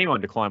encourage anyone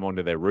to climb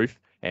onto their roof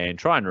and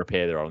try and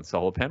repair their own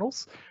solar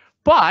panels.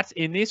 But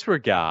in this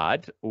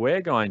regard,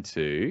 we're going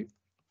to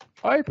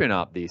open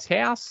up this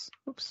house.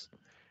 Oops.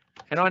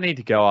 And I need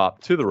to go up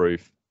to the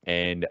roof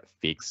and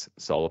fix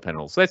solar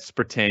panels. Let's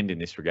pretend in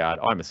this regard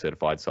I'm a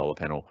certified solar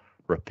panel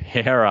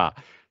repairer.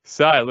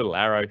 So a little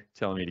arrow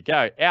telling me to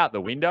go out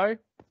the window,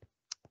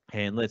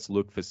 and let's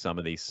look for some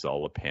of these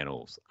solar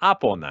panels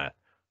up on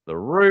the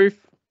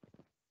roof.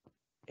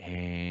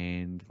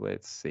 And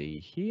let's see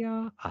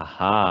here.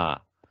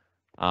 Aha.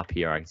 Up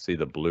here I can see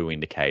the blue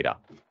indicator.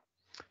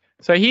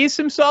 So here's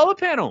some solar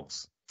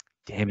panels.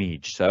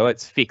 Damaged. So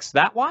let's fix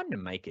that one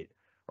and make it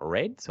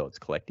red, so it's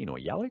collecting, or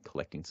yellow,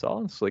 collecting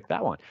solar, and select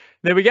that one.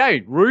 There we go.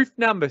 Roof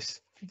number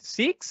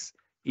 6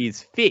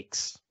 is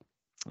fixed.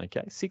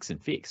 Okay, 6 and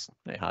fixed.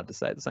 They're hard to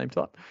say at the same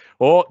time.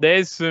 Or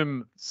there's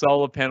some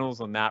solar panels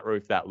on that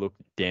roof that look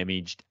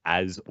damaged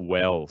as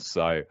well.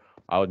 So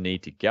I would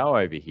need to go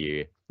over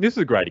here. This is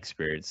a great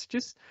experience,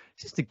 just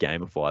to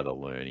gamify the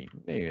learning.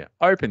 There you go.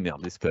 Open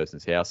up this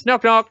person's house.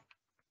 Knock, knock.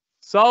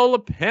 Solar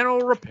panel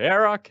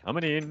repairer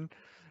coming in.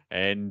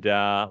 And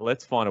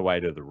let's find a way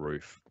to the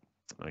roof.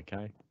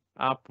 Okay,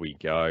 up we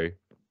go.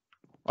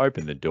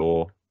 Open the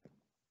door.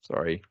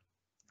 Sorry,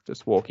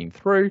 just walking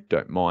through.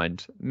 Don't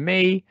mind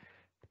me.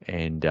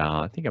 And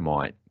I think I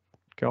might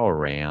go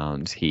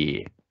around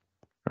here.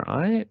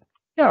 Right,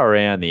 go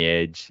around the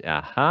edge.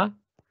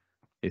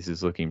 This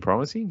is looking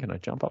promising. Can I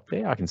jump up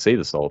there? I can see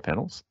the solar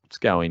panels. Let's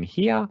go in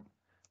here.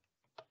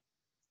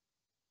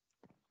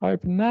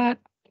 Open that.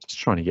 Just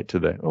trying to get to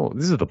the... Oh,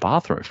 this is the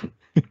bathroom.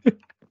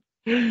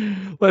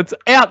 Let's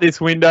out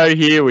this window.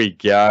 Here we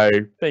go.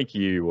 Thank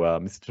you,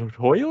 Mr.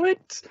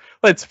 Toilet.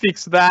 Let's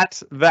fix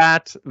that.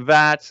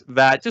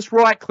 Just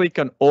right click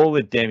on all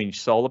the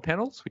damaged solar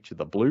panels, which are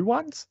the blue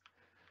ones.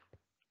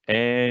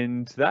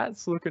 And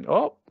that's looking,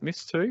 oh,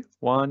 missed 2.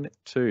 1,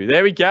 2.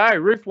 There we go.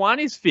 Roof 1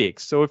 is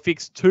fixed. So we've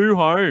fixed 2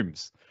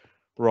 homes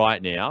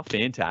right now.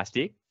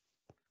 Fantastic.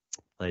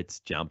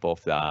 Let's jump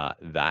off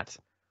that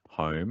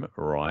home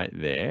right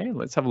there.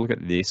 Let's have a look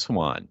at this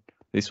one.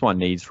 This one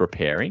needs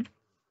repairing.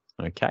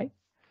 Okay,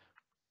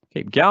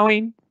 keep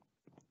going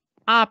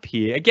up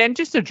here. Again,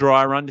 just a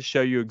dry run to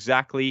show you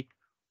exactly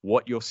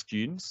what your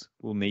students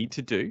will need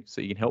to do so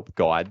you can help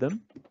guide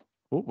them.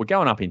 Ooh, we're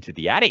going up into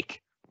the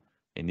attic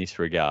in this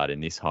regard, in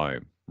this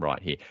home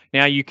right here.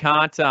 Now, you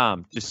can't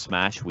just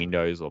smash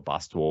windows or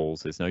bust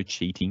walls. There's no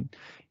cheating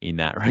in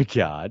that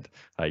regard.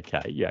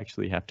 Okay, you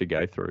actually have to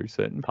go through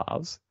certain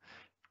paths.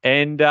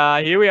 And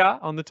here we are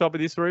on the top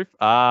of this roof.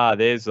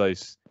 There's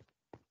those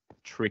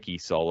tricky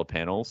solar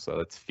panels. So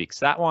let's fix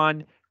that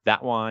one,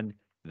 that one,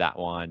 that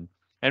one.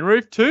 And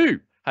roof 2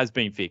 has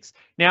been fixed.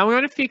 Now we're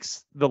going to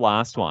fix the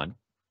last one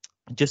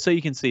just so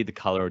you can see the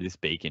color of this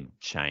beacon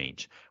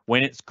change.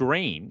 When it's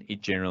green,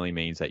 it generally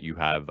means that you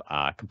have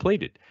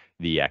completed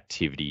the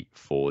activity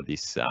for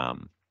this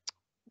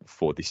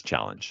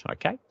challenge.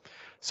 Okay.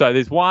 So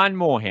there's one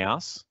more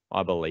house,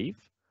 I believe,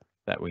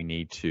 that we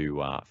need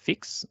to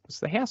fix. It's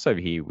the house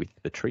over here with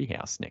the tree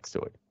house next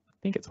to it. I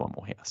think it's one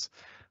more house.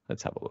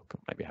 Let's have a look.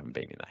 Maybe I haven't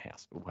been in that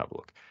house, but we'll have a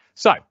look.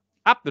 So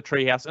up the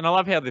treehouse, and I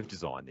love how they've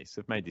designed this.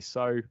 They've made this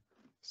so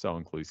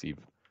inclusive,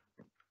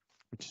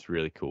 which is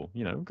really cool.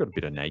 You know, we've got a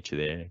bit of nature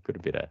there, got a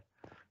bit of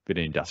Bit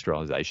of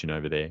industrialization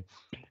over there.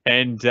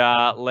 And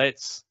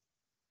let's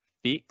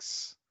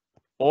fix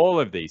all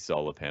of these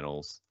solar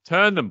panels.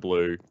 Turn them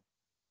blue.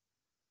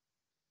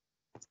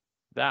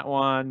 That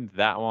one,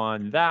 that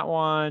one, that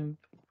one,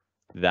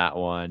 that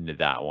one,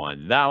 that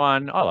one, that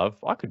one.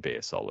 I could be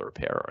a solar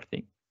repairer, I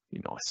think.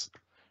 Be nice.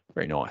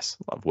 Very nice.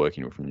 Love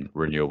working with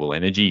renewable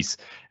energies.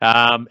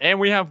 And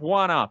we have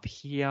one up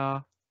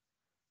here.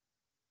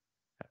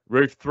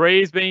 Roof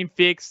 3 is being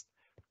fixed.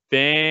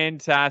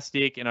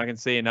 Fantastic. And I can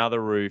see another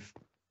roof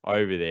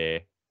over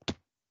there.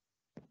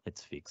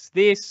 Let's fix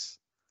this.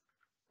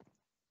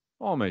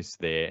 Almost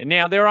there. And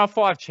now there are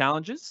 5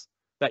 challenges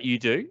that you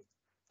do.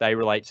 They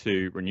relate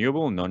to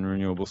renewable and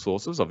non-renewable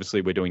sources.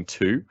 Obviously, we're doing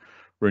 2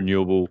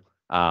 renewable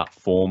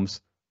forms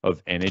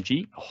of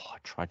energy. Oh, I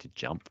tried to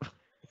jump.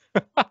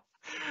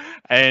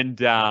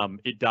 And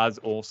it does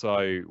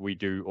also, we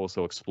do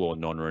also explore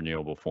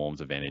non-renewable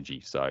forms of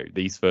energy. So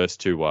these first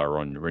 2 are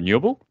on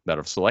renewable that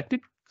I've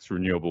selected. It's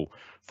renewable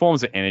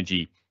forms of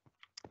energy.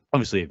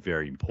 Obviously,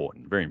 very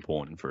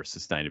important for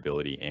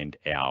sustainability and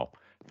our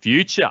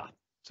future.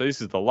 So this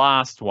is the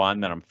last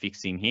one that I'm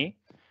fixing here.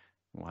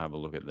 We'll have a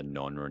look at the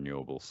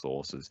non-renewable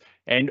sources.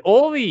 And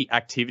all the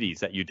activities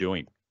that you're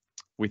doing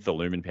with the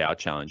Lumen Power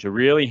Challenge are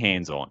really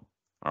hands-on.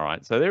 All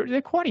right, so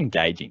they're quite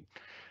engaging.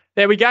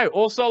 There we go.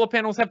 All solar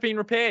panels have been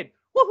repaired.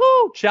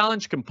 Woohoo!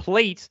 Challenge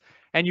complete.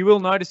 And you will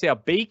notice our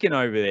beacon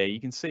over there.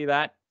 You can see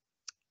that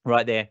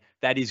right there.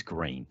 That is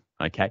green,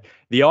 okay?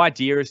 The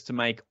idea is to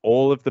make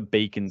all of the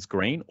beacons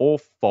green. All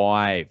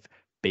 5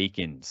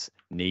 beacons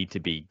need to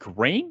be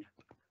green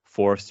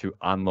for us to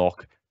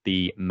unlock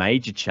the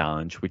major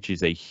challenge, which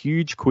is a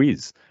huge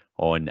quiz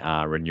on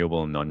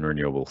renewable and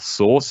non-renewable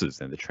sources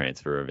and the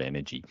transfer of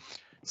energy.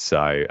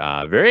 So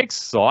very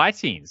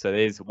exciting. So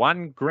there's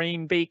 1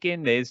 green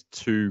beacon, there's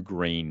 2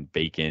 green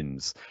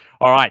beacons.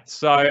 All right,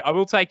 so I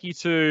will take you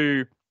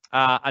to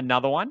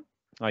another one.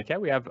 Okay,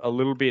 we have a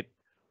little bit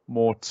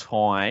more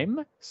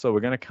time. So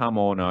we're going to come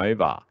on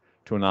over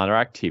to another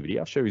activity.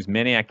 I'll show you as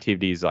many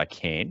activities as I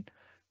can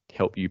to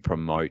help you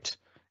promote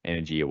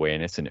energy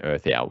awareness and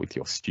Earth Hour with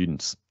your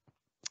students.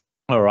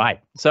 All right,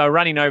 so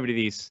running over to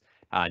this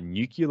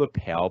nuclear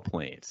power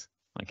plant.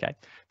 Okay,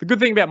 the good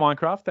thing about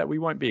Minecraft that we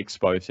won't be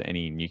exposed to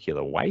any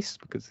nuclear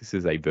waste because this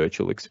is a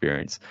virtual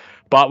experience,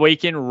 but we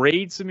can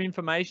read some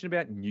information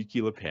about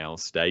nuclear power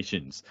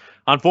stations.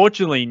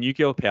 Unfortunately,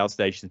 nuclear power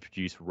stations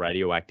produce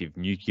radioactive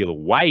nuclear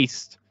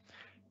waste.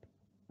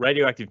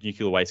 Radioactive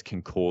nuclear waste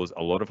can cause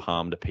a lot of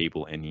harm to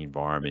people and the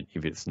environment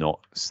if it's not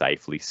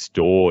safely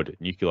stored.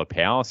 Nuclear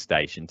power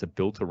stations are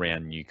built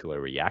around nuclear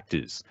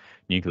reactors.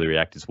 Nuclear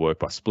reactors work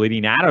by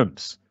splitting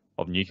atoms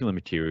of nuclear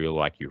material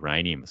like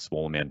uranium. A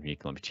small amount of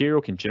nuclear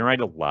material can generate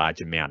a large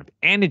amount of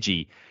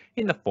energy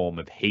in the form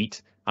of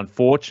heat.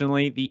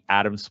 Unfortunately, the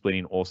atom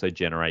splitting also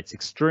generates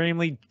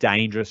extremely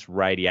dangerous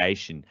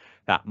radiation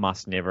that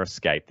must never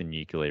escape the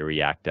nuclear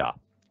reactor.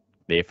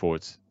 Therefore,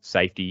 its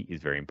safety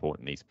is very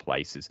important in these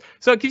places.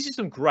 So it gives you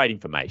some great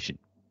information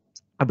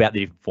about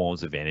the different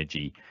forms of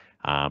energy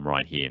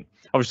right here.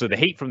 Obviously, the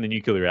heat from the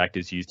nuclear reactor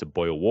is used to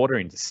boil water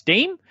into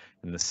steam,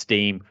 and the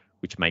steam,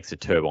 which makes a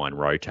turbine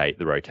rotate,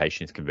 the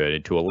rotation is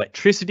converted to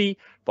electricity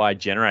by a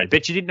generator.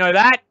 Bet you didn't know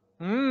that?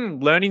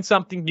 Learning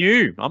something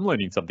new. I'm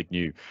learning something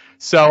new.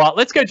 So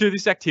let's go do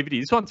this activity.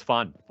 This one's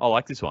fun. I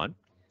like this one.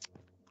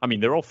 I mean,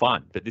 they're all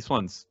fun, but this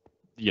one's,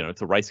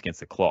 it's a race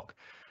against the clock.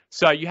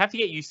 So you have to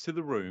get used to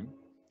the room.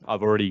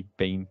 I've already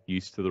been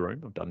used to the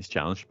room. I've done this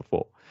challenge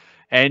before.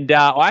 And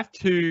I have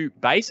to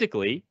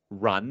basically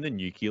run the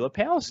nuclear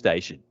power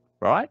station,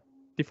 right?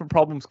 Different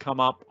problems come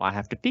up. I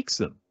have to fix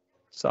them.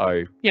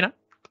 So,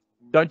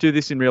 don't do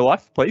this in real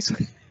life, please.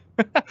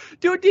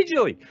 Do it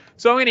digitally.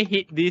 So I'm going to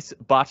hit this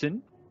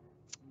button,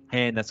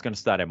 and that's going to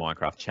start our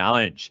Minecraft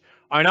challenge.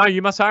 Oh no,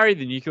 you must hurry.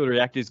 The nuclear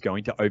reactor is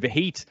going to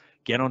overheat.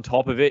 Get on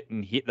top of it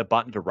and hit the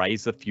button to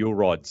raise the fuel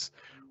rods.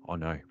 Oh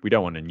no, we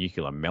don't want a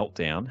nuclear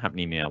meltdown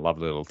happening in our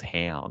lovely little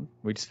town.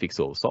 We just fix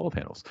all the solar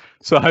panels.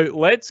 So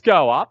let's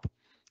go up,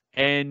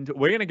 and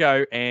we're going to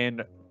go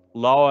and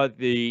lower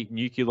the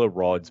nuclear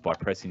rods by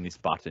pressing this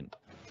button.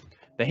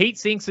 The heat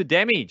sinks are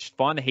damaged.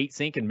 Find the heat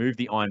sink and move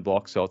the iron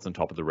block so it's on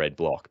top of the red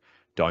block.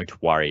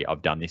 Don't worry,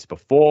 I've done this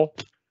before.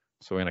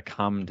 So we're going to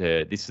come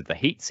to, this is the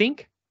heat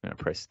sink. I'm going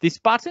to press this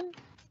button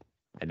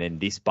and then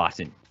this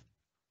button.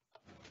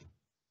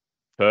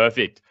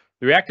 Perfect.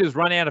 The reactor's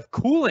run out of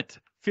coolant.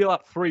 Fill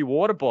up 3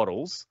 water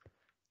bottles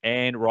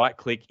and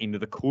right-click into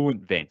the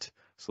coolant vent.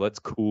 So let's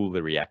cool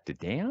the reactor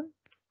down.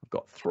 I've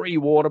got 3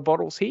 water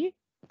bottles here.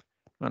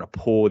 I'm going to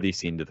pour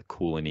this into the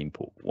coolant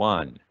input.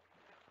 1,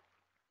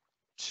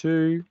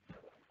 2,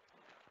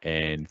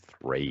 and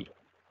 3.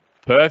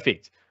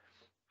 Perfect.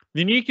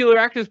 The nuclear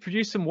reactors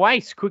produce some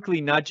waste.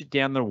 Quickly nudge it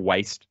down the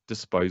waste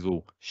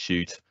disposal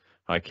chute.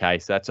 Okay,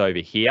 so that's over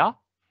here.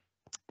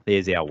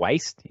 There's our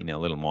waste in our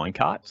little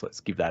minecart. So let's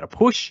give that a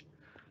push.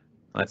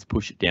 Let's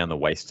push it down the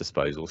waste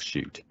disposal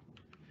chute.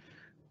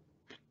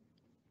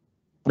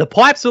 The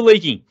pipes are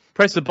leaking.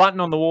 Press the button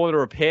on the wall to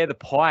repair the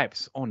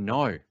pipes. Oh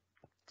no.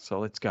 So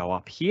let's go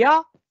up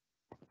here.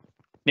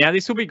 Now,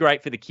 this will be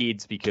great for the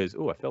kids because,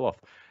 oh, I fell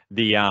off.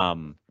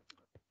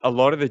 A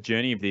lot of the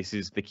journey of this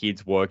is the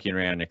kids working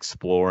around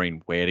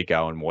exploring where to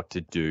go and what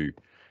to do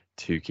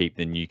to keep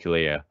the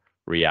nuclear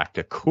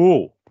reactor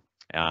cool.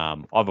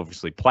 I've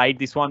obviously played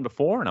this one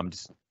before, and I'm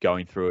just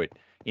going through it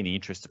in the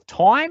interest of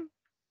time,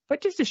 but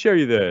just to show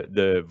you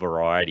the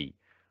variety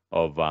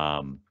of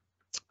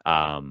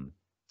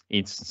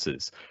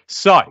instances.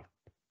 So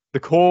the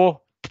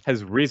core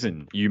has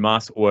risen. You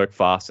must work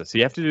faster. So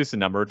you have to do this a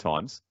number of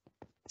times.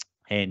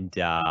 And,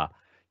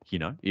 you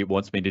know, it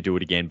wants me to do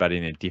it again, but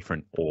in a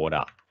different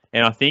order.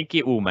 And I think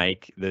it will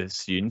make the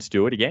students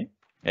do it again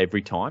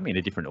every time in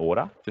a different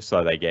order, just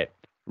so they get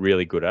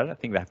really good at it. I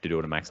think they have to do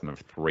it a maximum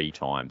of 3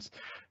 times.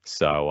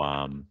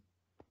 So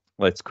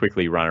let's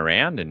quickly run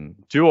around and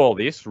do all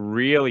this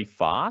really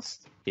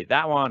fast. Hit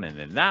that one and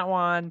then that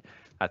one.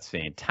 That's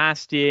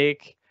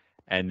fantastic.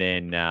 And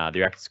then the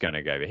reactor's going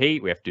to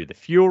overheat. We have to do the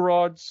fuel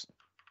rods.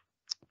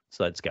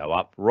 So let's go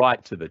up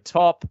right to the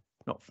top.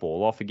 Not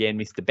fall off again,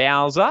 Mr.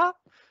 Balzer.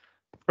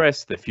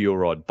 Press the fuel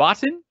rod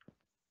button.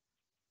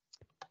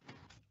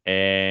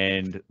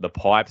 And the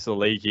pipes are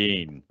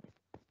leaking.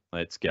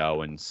 Let's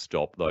go and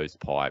stop those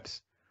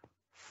pipes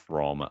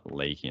from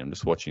leaking. I'm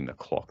just watching the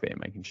clock there,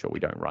 making sure we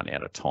don't run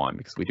out of time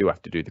because we do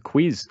have to do the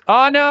quiz.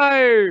 Oh,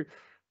 no!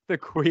 The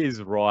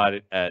quiz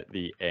right at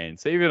the end.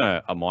 So even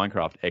a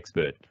Minecraft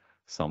expert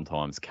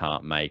sometimes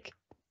can't make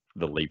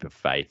the leap of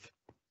faith.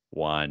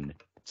 1,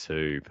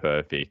 2,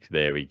 perfect.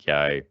 There we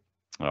go.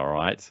 All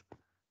right.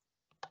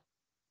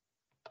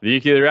 The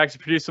nuclear reactor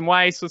produced some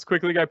waste. Let's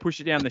quickly go push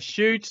it down the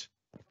chute.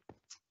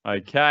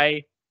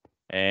 Okay.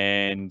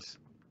 And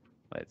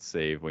let's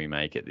see if we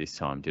make it this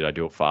time. Did I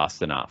do it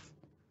fast enough?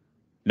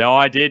 No,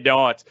 I did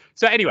not.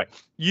 So anyway,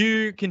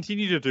 you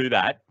continue to do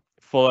that.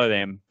 Follow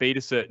them, beat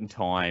a certain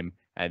time,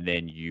 and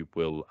then you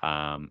will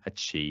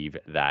achieve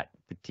that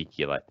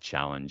particular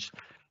challenge.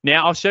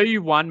 Now, I'll show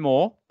you one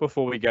more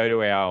before we go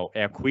to our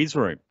quiz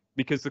room,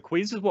 because the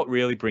quiz is what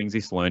really brings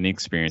this learning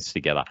experience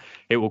together.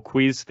 It will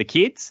quiz the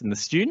kids and the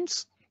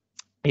students,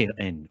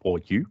 or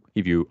you,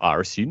 if you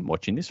are a student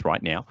watching this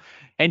right now,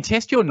 and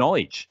test your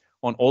knowledge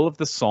on all of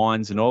the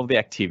signs and all of the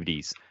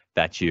activities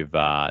that you've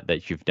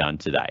done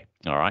today.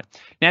 All right.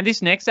 Now,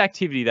 this next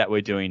activity that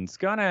we're doing is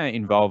going to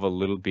involve a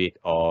little bit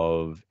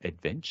of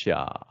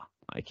adventure.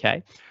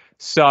 Okay.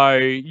 So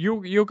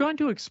you're going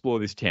to explore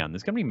this town.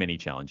 There's going to be many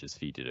challenges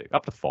for you to do,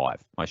 up to 5,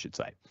 I should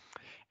say.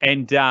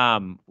 And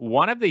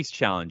one of these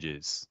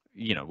challenges,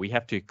 you know, we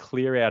have to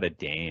clear out a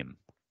dam.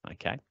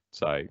 Okay.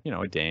 So, you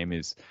know, a dam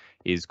is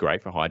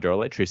great for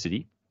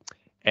hydroelectricity.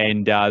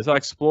 And as I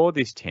explore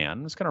this town,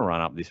 I'm just going to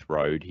run up this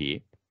road here,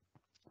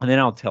 and then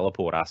I'll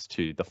teleport us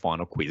to the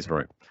final quiz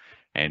room.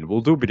 And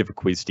we'll do a bit of a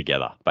quiz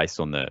together based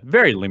on the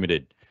very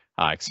limited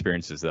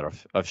experiences that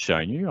I've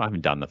shown you. I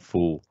haven't done the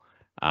full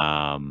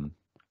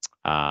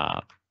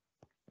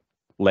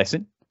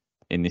lesson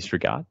in this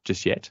regard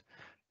just yet.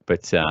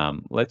 But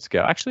let's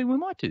go. Actually, we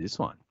might do this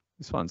one.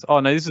 This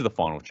is the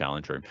final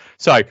challenge room.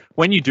 So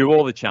when you do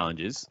all the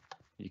challenges,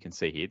 you can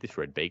see here, this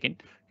red beacon,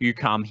 you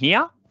come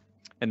here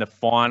and the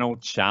final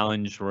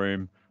challenge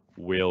room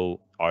will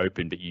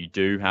open, but you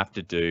do have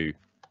to do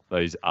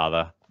those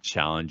other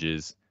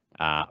challenges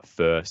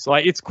first.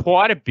 Like, it's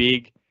quite a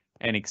big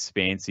and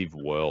expansive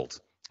world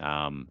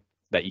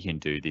that you can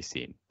do this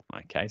in.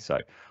 Okay, so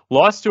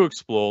lots to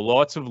explore,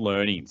 lots of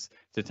learnings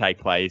to take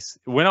place.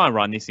 When I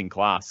run this in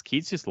class,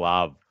 kids just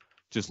love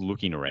just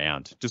looking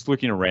around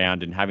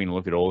and having a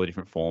look at all the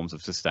different forms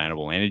of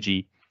sustainable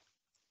energy.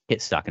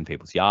 Get stuck in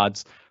people's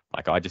yards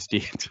like I just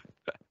did.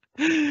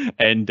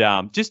 And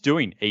just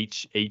doing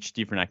each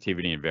different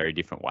activity in a very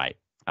different way.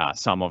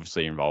 Some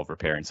obviously involve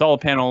repairing solar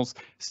panels,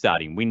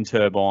 starting wind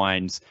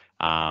turbines,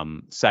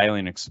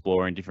 sailing,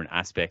 exploring different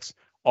aspects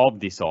of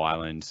this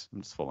island.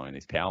 I'm just following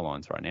these power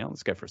lines right now.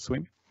 Let's go for a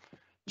swim.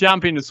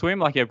 Jump in the swim.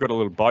 Like, I've got a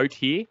little boat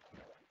here.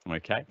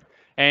 Okay.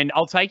 And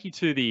I'll take you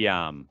to the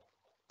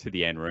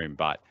end room,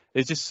 but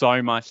there's just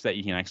so much that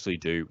you can actually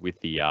do with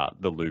the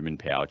Lumen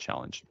Power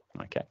Challenge.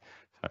 Okay.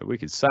 So we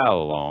could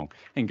sail along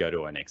and go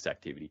to our next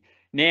activity.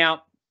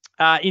 Now,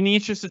 in the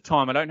interest of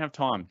time, I don't have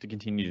time to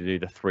continue to do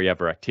the 3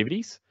 other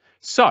activities.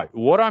 So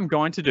what I'm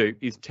going to do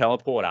is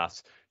teleport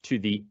us to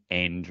the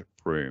end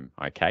room,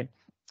 okay?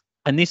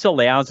 And this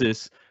allows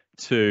us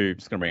to,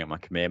 just going to bring up my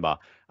command bar,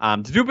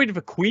 to do a bit of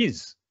a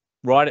quiz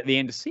right at the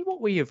end to see what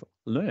we have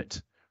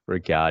learnt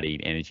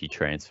regarding energy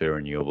transfer,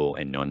 renewable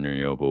and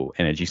non-renewable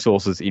energy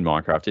sources in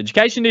Minecraft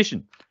Education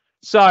Edition.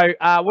 So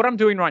what I'm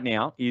doing right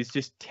now is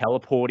just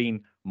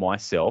teleporting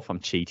myself. I'm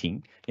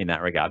cheating in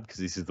that regard because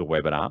this is the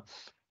webinar.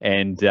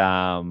 And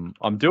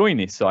I'm doing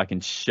this so I can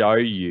show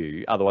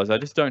you. Otherwise, I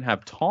just don't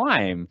have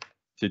time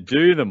to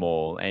do them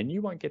all. And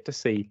you won't get to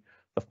see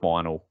the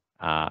final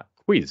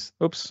quiz.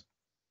 Oops.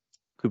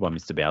 Good one,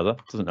 Mr. Balzer.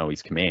 Doesn't know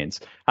his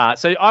commands.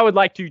 So I would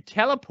like to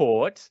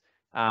teleport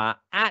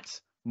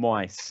at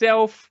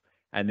myself.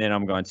 And then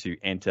I'm going to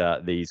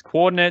enter these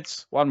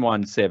coordinates.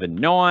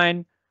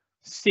 1179,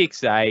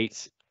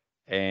 68,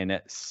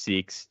 and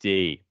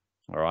 60.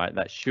 All right,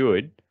 that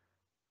should,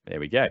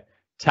 there we go,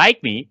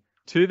 take me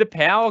to the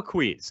power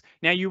quiz.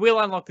 Now, you will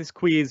unlock this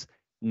quiz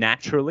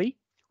naturally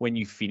when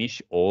you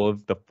finish all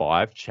of the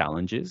 5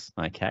 challenges.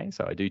 Okay,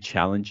 so I do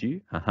challenge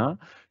you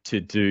to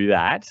do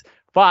that.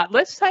 But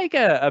let's take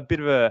a bit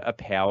of a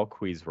power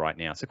quiz right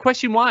now. So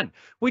question 1,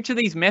 which of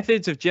these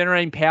methods of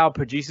generating power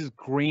produces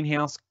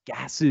greenhouse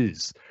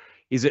gases?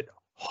 Is it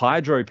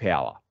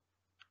hydropower,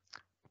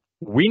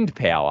 wind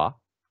power,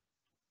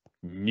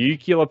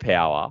 nuclear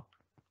power,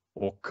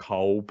 or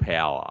coal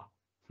power?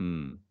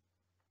 I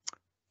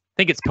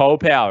think it's coal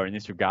power in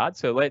this regard.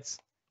 So let's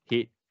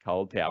hit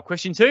coal power.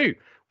 Question 2,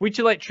 which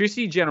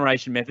electricity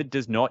generation method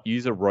does not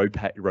use a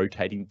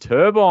rotating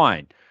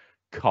turbine?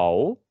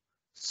 Coal,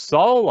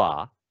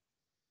 solar,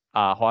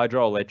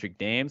 hydroelectric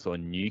dams, or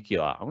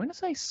nuclear? I'm going to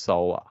say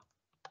solar.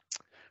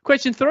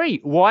 Question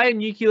 3, why are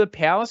nuclear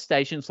power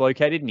stations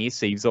located near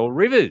seas or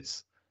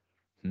rivers?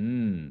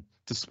 To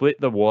split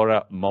the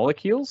water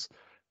molecules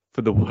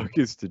for the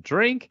workers to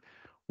drink.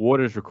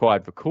 Water is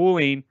required for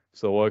cooling,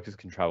 so workers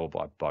can travel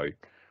by boat.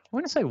 I'm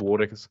going to say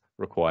water is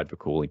required for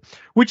cooling.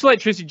 Which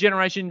electricity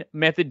generation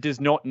method does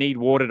not need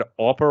water to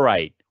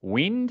operate?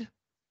 Wind,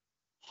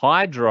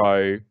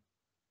 hydro,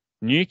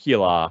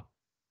 nuclear,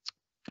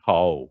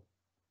 coal.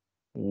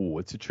 Oh,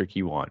 it's a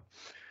tricky one.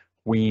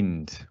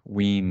 Wind.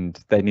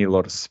 They need a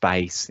lot of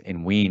space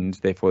and wind,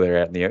 therefore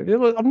they're out in the air.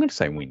 I'm going to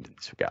say wind in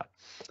this regard.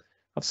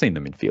 I've seen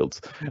them in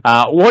fields.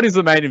 What is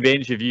the main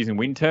advantage of using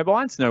wind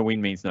turbines? No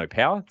wind means no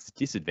power. It's a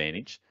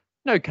disadvantage.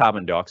 No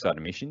carbon dioxide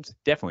emissions.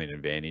 Definitely an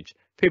advantage.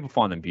 People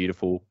find them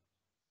beautiful.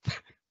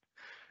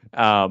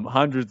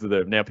 Hundreds of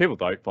them. Now, people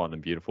don't find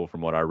them beautiful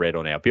from what I read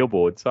on our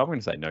billboard, so I'm going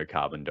to say no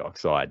carbon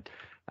dioxide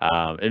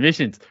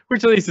emissions,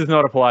 which at least does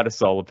not apply to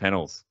solar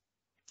panels.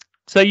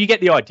 So you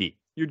get the idea.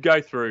 You'd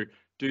go through,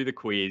 do the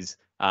quiz,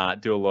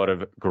 do a lot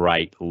of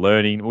great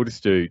learning. We'll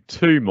just do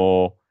 2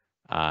 more.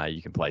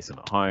 You can place them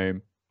at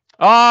home.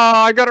 Oh,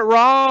 I got it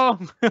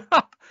wrong.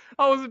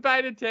 I wasn't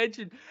paying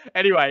attention.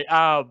 Anyway,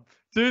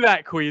 do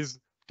that quiz.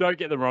 Don't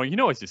get them wrong. You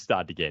can always just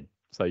start again.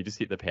 So you just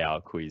hit the power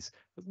quiz.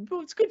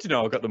 Well, it's good to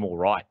know I got them all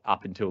right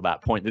up until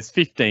that point. There's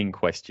 15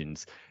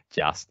 questions,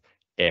 just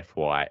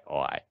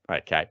FYI.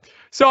 Okay.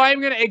 So I'm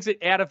going to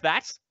exit out of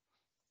that.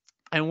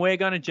 And we're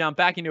going to jump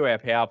back into our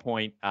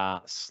PowerPoint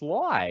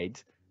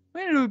slide.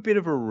 We're going to do a bit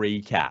of a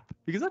recap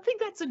because I think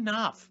that's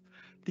enough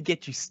to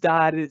get you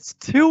started. It's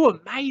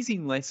 2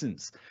 amazing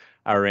lessons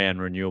around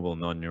renewable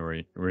and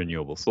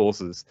non-renewable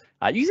sources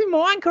using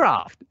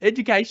Minecraft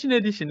Education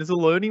Edition as a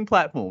learning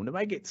platform to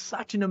make it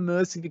such an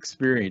immersive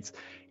experience.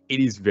 It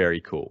is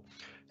very cool.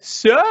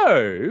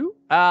 So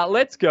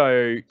let's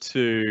go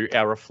to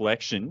our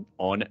reflection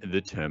on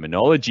the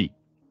terminology.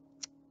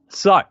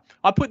 So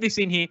I put this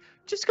in here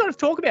just to kind of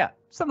talk about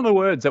some of the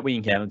words that we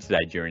encountered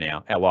today during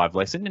our live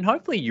lesson, and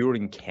hopefully you'll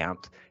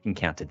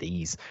encounter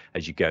these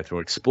as you go through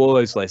and explore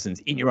those lessons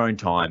in your own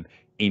time,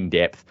 in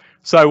depth.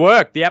 So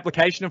work, the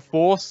application of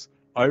force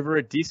over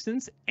a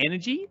distance.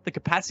 Energy, the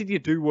capacity to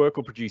do work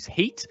or produce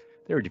heat.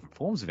 There are different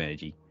forms of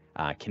energy.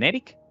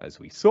 Kinetic, as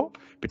we saw.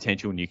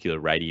 Potential, nuclear,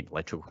 radiant,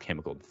 electrical,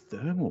 chemical, and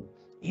thermal.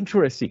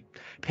 Interesting.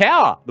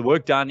 Power, the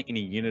work done in a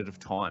unit of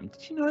time.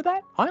 Did you know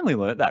that? I only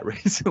learned that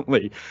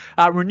recently.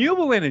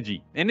 Renewable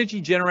energy,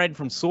 energy generated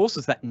from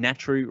sources that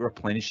naturally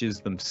replenishes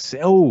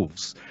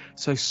themselves.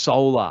 So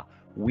solar,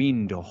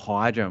 wind, or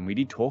hydro, and we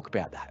did talk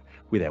about that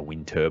with our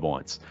wind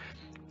turbines.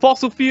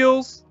 Fossil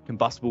fuels,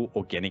 combustible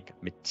organic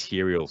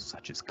materials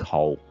such as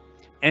coal.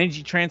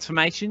 Energy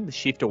transformation, the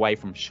shift away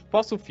from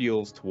fossil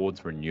fuels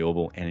towards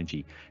renewable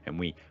energy. And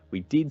we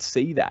did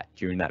see that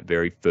during that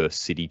very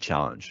first city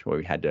challenge where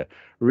we had to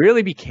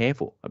really be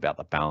careful about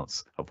the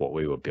balance of what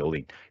we were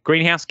building.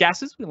 Greenhouse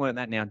gases, we learned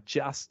that now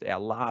just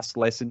our last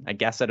lesson. A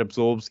gas that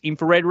absorbs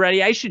infrared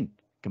radiation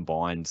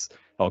combines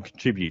or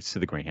contributes to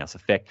the greenhouse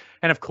effect.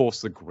 And of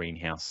course, the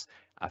greenhouse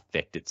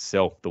effect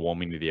itself, the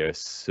warming of the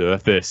Earth's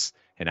surface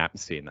and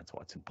atmosphere. And that's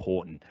why it's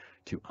important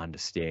to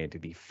understand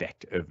the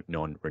effect of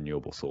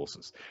non-renewable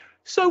sources.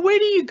 So where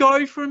do you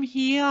go from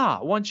here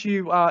once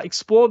you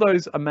explore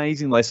those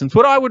amazing lessons?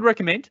 What I would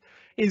recommend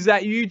is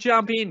that you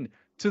jump in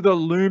to the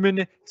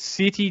Lumen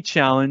City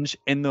Challenge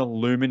and the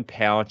Lumen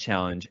Power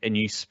Challenge, and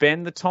you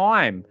spend the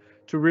time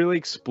to really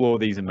explore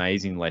these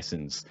amazing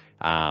lessons.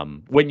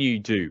 When you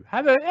do,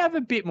 have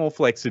a bit more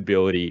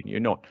flexibility. You're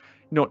not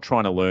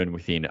trying to learn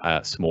within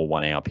a small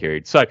 1 hour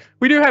period. So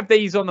we do have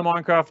these on the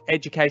Minecraft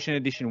Education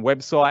Edition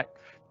website.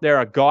 There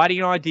are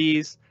guiding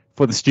ideas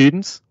for the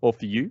students or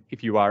for you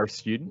if you are a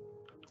student.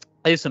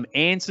 There's some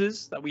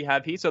answers that we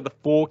have here. So the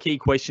 4 key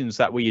questions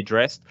that we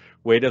addressed: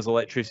 where does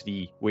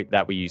electricity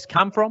that we use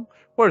come from?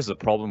 What is the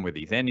problem with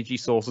these energy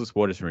sources?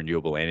 What is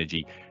renewable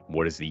energy?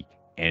 What is the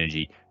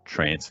energy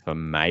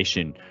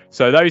transformation?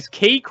 So those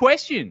key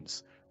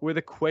questions were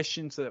the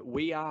questions that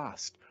we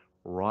asked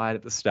right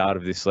at the start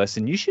of this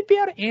lesson. You should be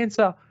able to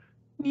answer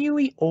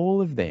nearly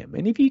all of them.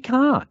 And if you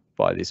can't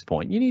by this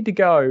point, you need to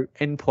go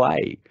and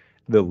play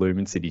the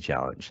Lumen City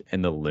Challenge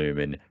and the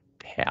Lumen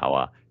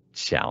Power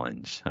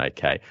Challenge.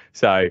 Okay,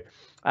 so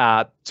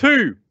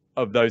 2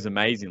 of those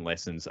amazing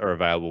lessons are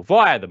available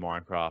via the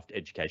Minecraft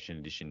Education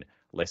Edition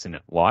lesson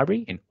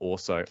library and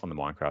also on the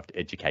Minecraft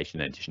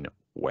Education Edition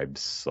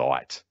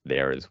website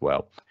there as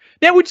well.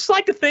 Now, we'd just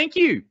like to thank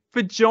you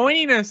for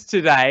joining us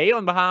today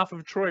on behalf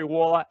of Troy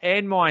Waller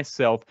and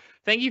myself.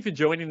 Thank you for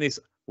joining this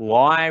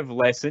live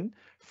lesson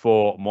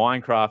for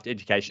Minecraft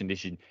Education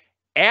Edition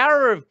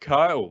Earth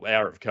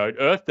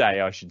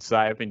Day, I should say.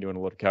 I've been doing a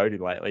lot of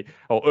coding lately,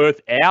 or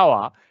Earth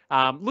Hour,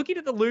 looking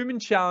at the Lumen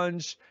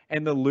Challenge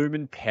and the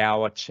Lumen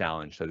Power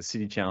Challenge, so the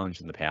City Challenge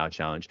and the Power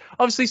Challenge.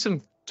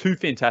 Obviously, two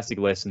fantastic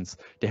lessons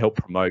to help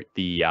promote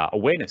the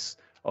awareness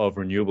of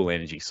renewable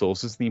energy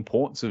sources, the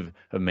importance of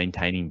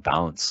maintaining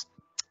balance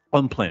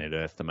on planet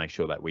Earth to make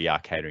sure that we are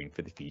catering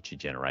for the future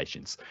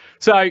generations.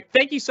 So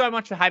thank you so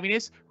much for having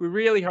us. We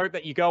really hope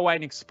that you go away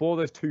and explore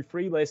those 2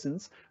 free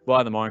lessons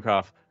via the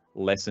Minecraft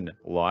lesson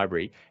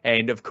library.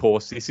 And of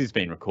course, this has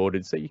been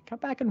recorded, so you can come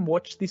back and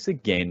watch this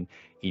again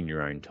in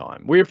your own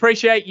time. We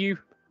appreciate you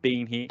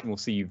being here, and we'll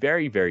see you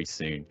very, very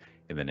soon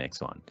in the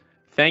next one.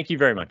 Thank you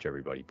very much,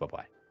 everybody.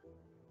 Bye-bye.